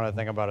 you might want to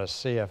think about a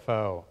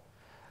CFO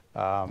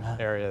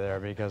area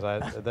there, because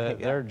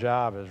their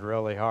job is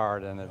really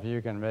hard, and if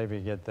you can maybe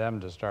get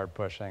them to start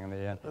pushing,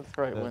 that's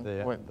right.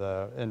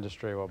 the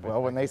industry will be.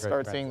 Well, when they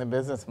start seeing the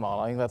business model,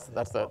 I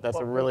think that's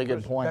a really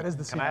good point. That is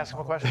the Can I ask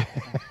him a question?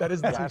 That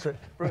is the secret.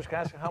 Bruce, can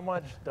I ask you, how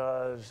much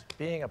does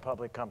being a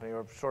public company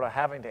or sort of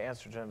having to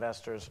answer to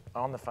investors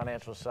on the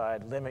financial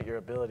side limit your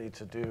ability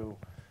to do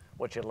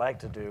what you'd like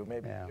to do?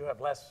 Maybe you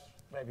have less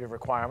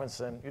requirements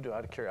than you do,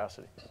 out of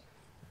curiosity.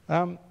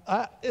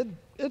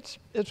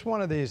 It's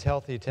one of these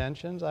healthy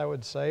tensions, I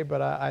would say,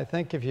 but I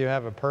think if you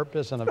have a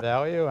purpose and a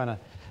value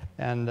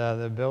and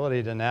the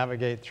ability to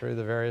navigate through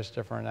the various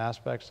different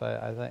aspects,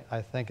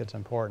 I think it's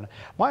important.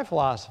 My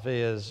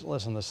philosophy is,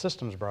 listen, the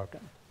system's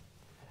broken.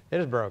 It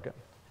is broken.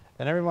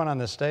 And everyone on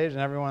this stage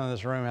and everyone in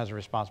this room has a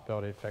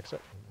responsibility to fix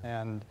it.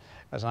 And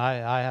as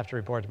I have to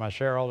report to my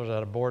shareholders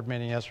at a board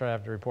meeting yesterday, I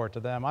have to report to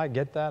them. I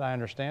get that, I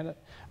understand it,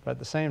 but at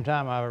the same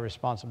time, I have a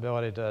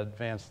responsibility to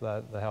advance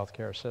the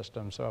healthcare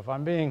system. So if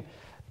I'm being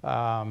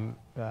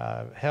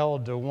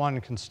held to one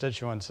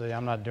constituency,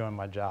 I'm not doing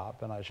my job,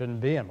 and I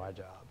shouldn't be in my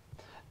job.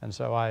 And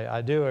so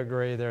I do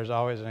agree there's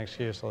always an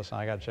excuse. Listen,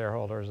 I got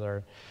shareholders,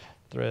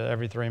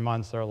 every 3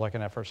 months they're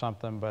looking at for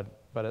something,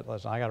 but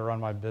listen, I got to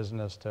run my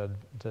business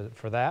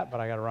for that,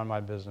 but I got to run my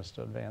business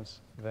to advance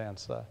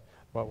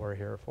what we're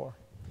here for.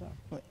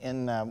 So.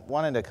 And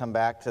wanted to come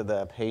back to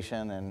the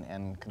patient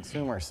and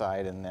consumer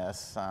side in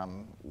this.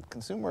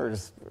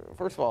 Consumers,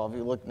 first of all, if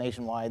you look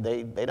nationwide,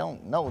 they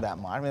don't know that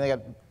much. I mean, they got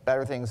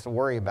better things to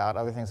worry about,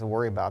 other things to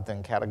worry about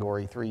than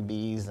Category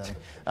 3Bs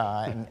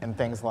and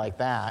things like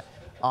that.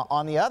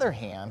 On the other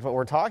hand, what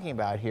we're talking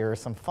about here is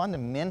some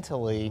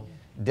fundamentally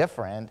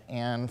different,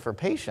 and for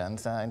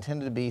patients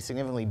intended to be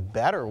significantly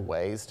better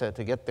ways to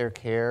get their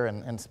care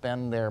and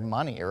spend their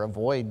money, or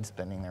avoid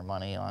spending their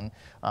money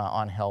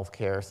on health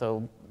care.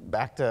 So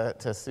back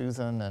to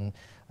Susan and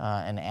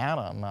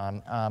Adam,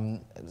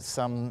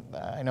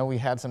 I know we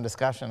had some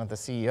discussion at the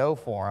CEO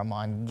forum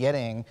on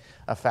getting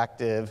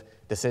effective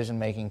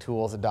decision-making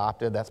tools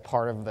adopted. That's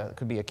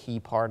could be a key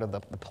part of the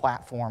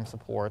platform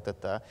support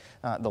that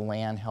the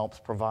LAN helps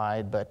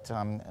provide. But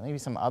maybe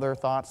some other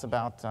thoughts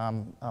about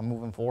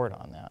moving forward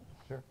on that.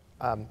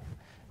 Sure.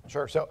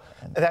 Sure. So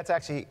that's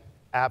actually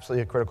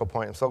absolutely a critical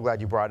point. I'm so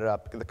glad you brought it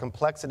up. The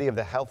complexity of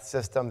the health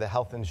system, the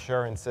health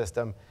insurance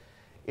system,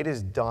 it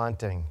is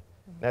daunting.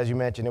 And as you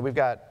mentioned, we've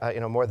got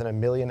more than 1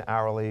 million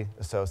hourly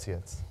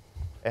associates.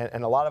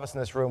 And a lot of us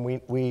in this room,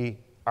 we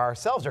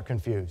ourselves are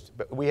confused,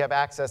 but we have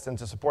access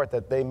into support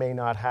that they may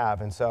not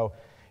have. And so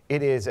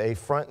it is a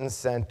front and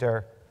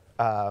center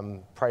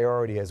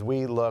priority as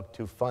we look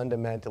to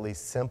fundamentally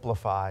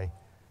simplify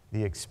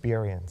the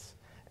experience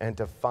and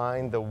to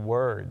find the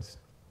words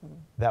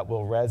that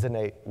will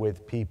resonate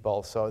with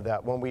people, so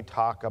that when we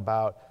talk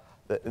about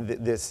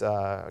this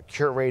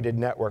curated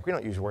network, we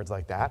don't use words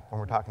like that when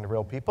we're talking to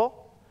real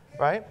people,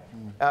 right?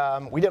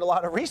 We did a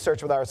lot of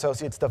research with our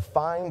associates to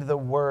find the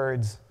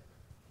words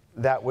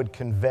that would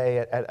convey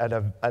at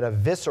a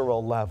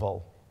visceral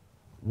level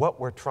what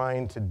we're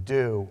trying to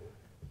do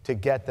to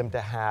get them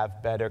to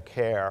have better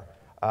care.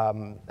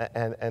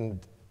 And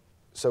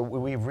so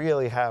we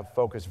really have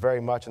focused very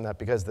much on that,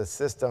 because the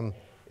system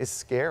is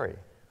scary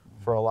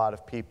for a lot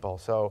of people.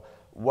 So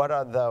what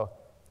are the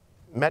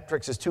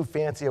metrics is too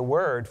fancy a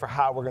word for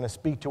how we're going to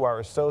speak to our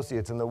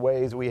associates in the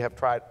ways we have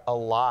tried a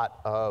lot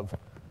of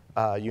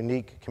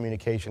unique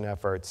communication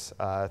efforts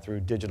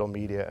through digital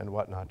media and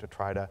whatnot to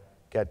try to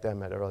get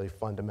them at a really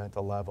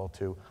fundamental level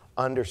to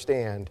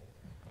understand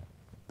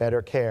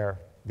better care,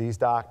 these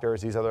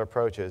doctors, these other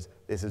approaches,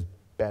 this is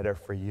better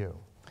for you.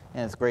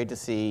 And it's great to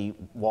see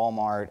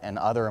Walmart and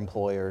other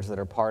employers that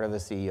are part of the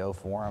CEO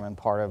Forum and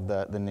part of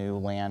the new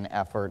LAN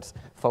efforts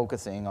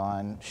focusing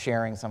on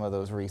sharing some of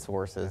those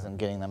resources and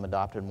getting them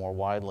adopted more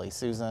widely.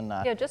 Susan,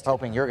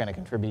 hoping you're going to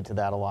contribute to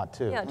that a lot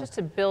too. Yeah, just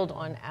to build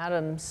on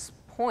Adam's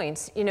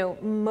points, you know,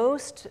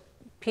 most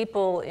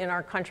people in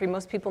our country,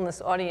 most people in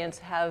this audience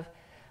have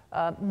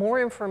more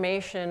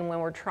information when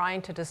we're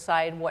trying to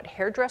decide what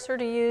hairdresser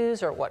to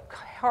use or what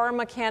car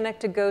mechanic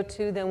to go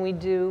to than we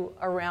do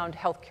around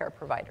healthcare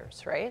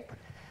providers, right?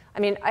 I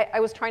mean, I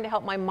was trying to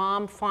help my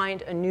mom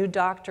find a new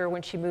doctor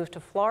when she moved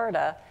to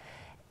Florida,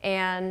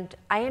 and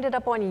I ended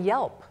up on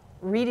Yelp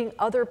reading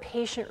other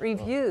patient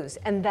reviews,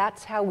 and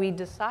that's how we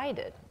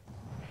decided.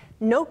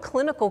 No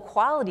clinical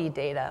quality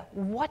data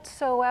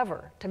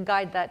whatsoever to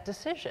guide that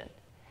decision.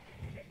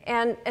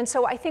 And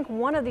so I think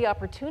one of the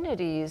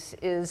opportunities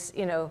is,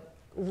 you know,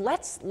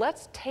 let's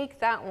take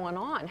that one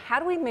on. How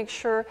do we make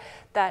sure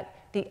that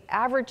the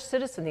average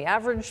citizen, the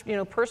average, you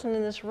know, person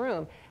in this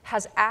room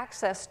has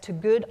access to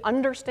good,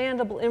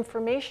 understandable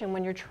information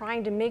when you're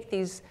trying to make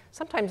these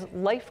sometimes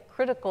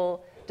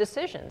life-critical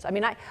decisions? I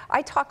mean,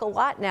 I talk a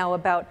lot now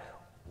about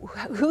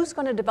who's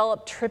going to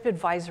develop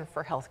TripAdvisor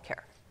for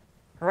healthcare.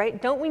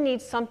 Right? Don't we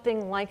need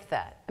something like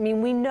that? I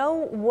mean, we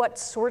know what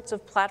sorts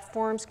of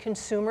platforms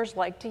consumers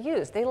like to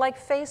use. They like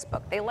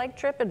Facebook, they like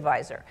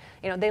TripAdvisor,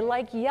 you know, they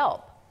like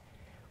Yelp.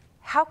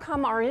 How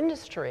come our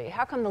industry,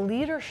 how come the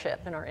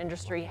leadership in our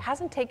industry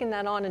hasn't taken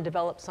that on and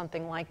developed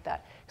something like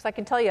that? Because I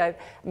can tell you, I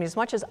mean, as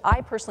much as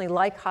I personally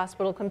like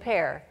Hospital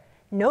Compare,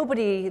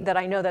 nobody that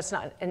I know that's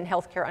not in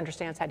healthcare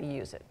understands how to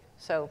use it.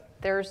 So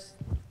there's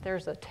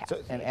a tap. So,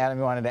 and Adam,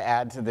 you wanted to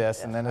add to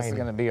this, and then this is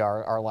going to be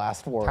our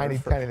last word. Tiny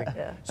thing.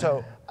 Yeah.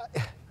 So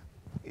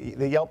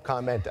the Yelp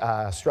comment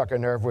struck a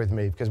nerve with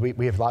me because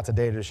we have lots of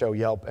data to show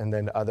Yelp and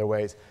then other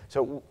ways.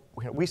 So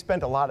we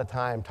spent a lot of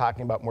time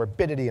talking about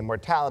morbidity and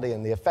mortality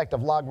and the effect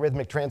of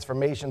logarithmic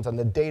transformations on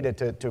the data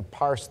to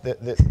parse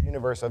the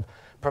universe of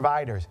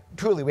providers.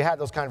 Truly, we had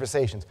those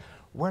conversations.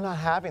 We're not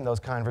having those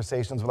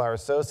conversations with our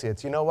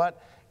associates. You know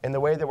what? In the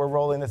way that we're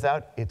rolling this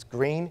out, it's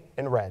green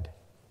and red.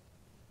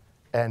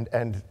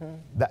 And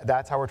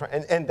that's how we're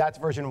trying, and that's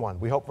version 1.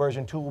 We hope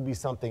version 2 will be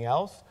something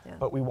else,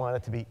 but we want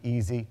it to be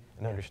easy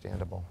and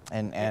understandable.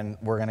 And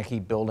we're going to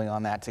keep building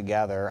on that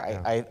together.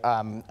 Yeah.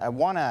 I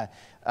want to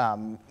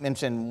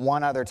mention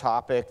one other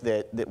topic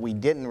that we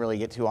didn't really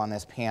get to on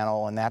this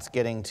panel, and that's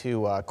getting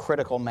to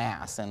critical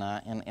mass in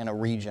a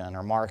region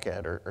or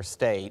market or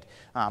state.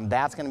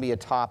 That's going to be a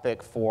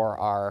topic for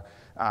our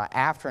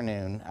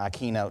afternoon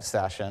keynote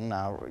session,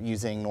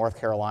 using North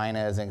Carolina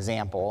as an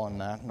example,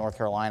 and the North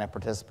Carolina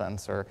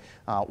participants are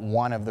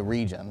one of the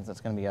regions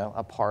that's going to be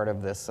a part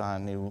of this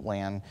new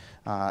LAN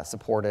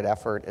supported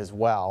effort as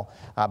well.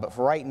 But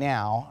for right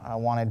now, I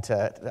wanted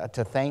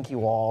to thank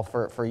you all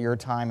for your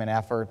time and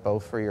effort,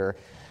 both for your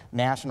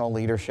national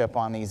leadership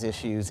on these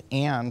issues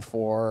and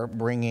for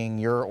bringing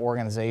your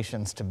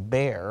organizations to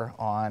bear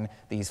on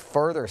these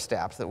further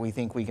steps that we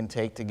think we can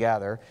take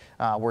together.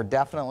 We're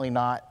definitely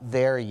not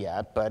there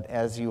yet, but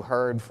as you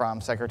heard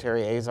from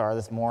Secretary Azar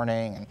this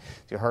morning, and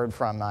you heard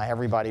from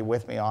everybody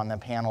with me on the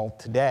panel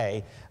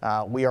today,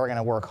 we are going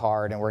to work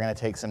hard and we're going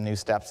to take some new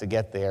steps to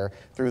get there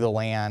through the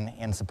LAN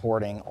in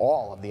supporting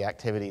all of the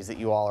activities that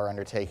you all are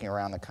undertaking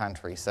around the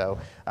country. So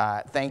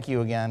thank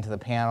you again to the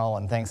panel,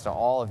 and thanks to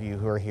all of you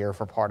who are here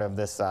for part of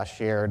this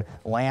shared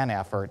LAN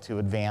effort to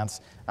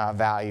advance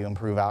value,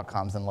 improve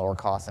outcomes, and lower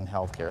costs in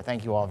healthcare.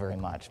 Thank you all very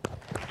much.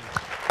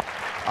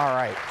 All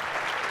right.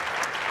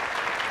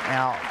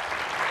 Now,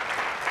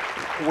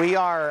 we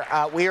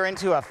are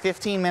into a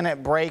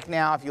 15-minute break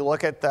now. If you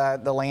look at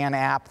the LAN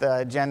app, the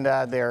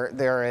agenda,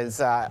 there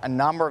is a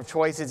number of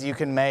choices you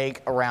can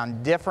make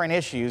around different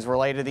issues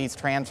related to these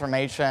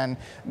transformation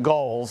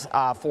goals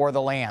for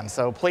the LAN.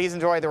 So please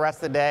enjoy the rest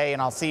of the day,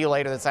 and I'll see you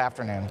later this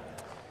afternoon.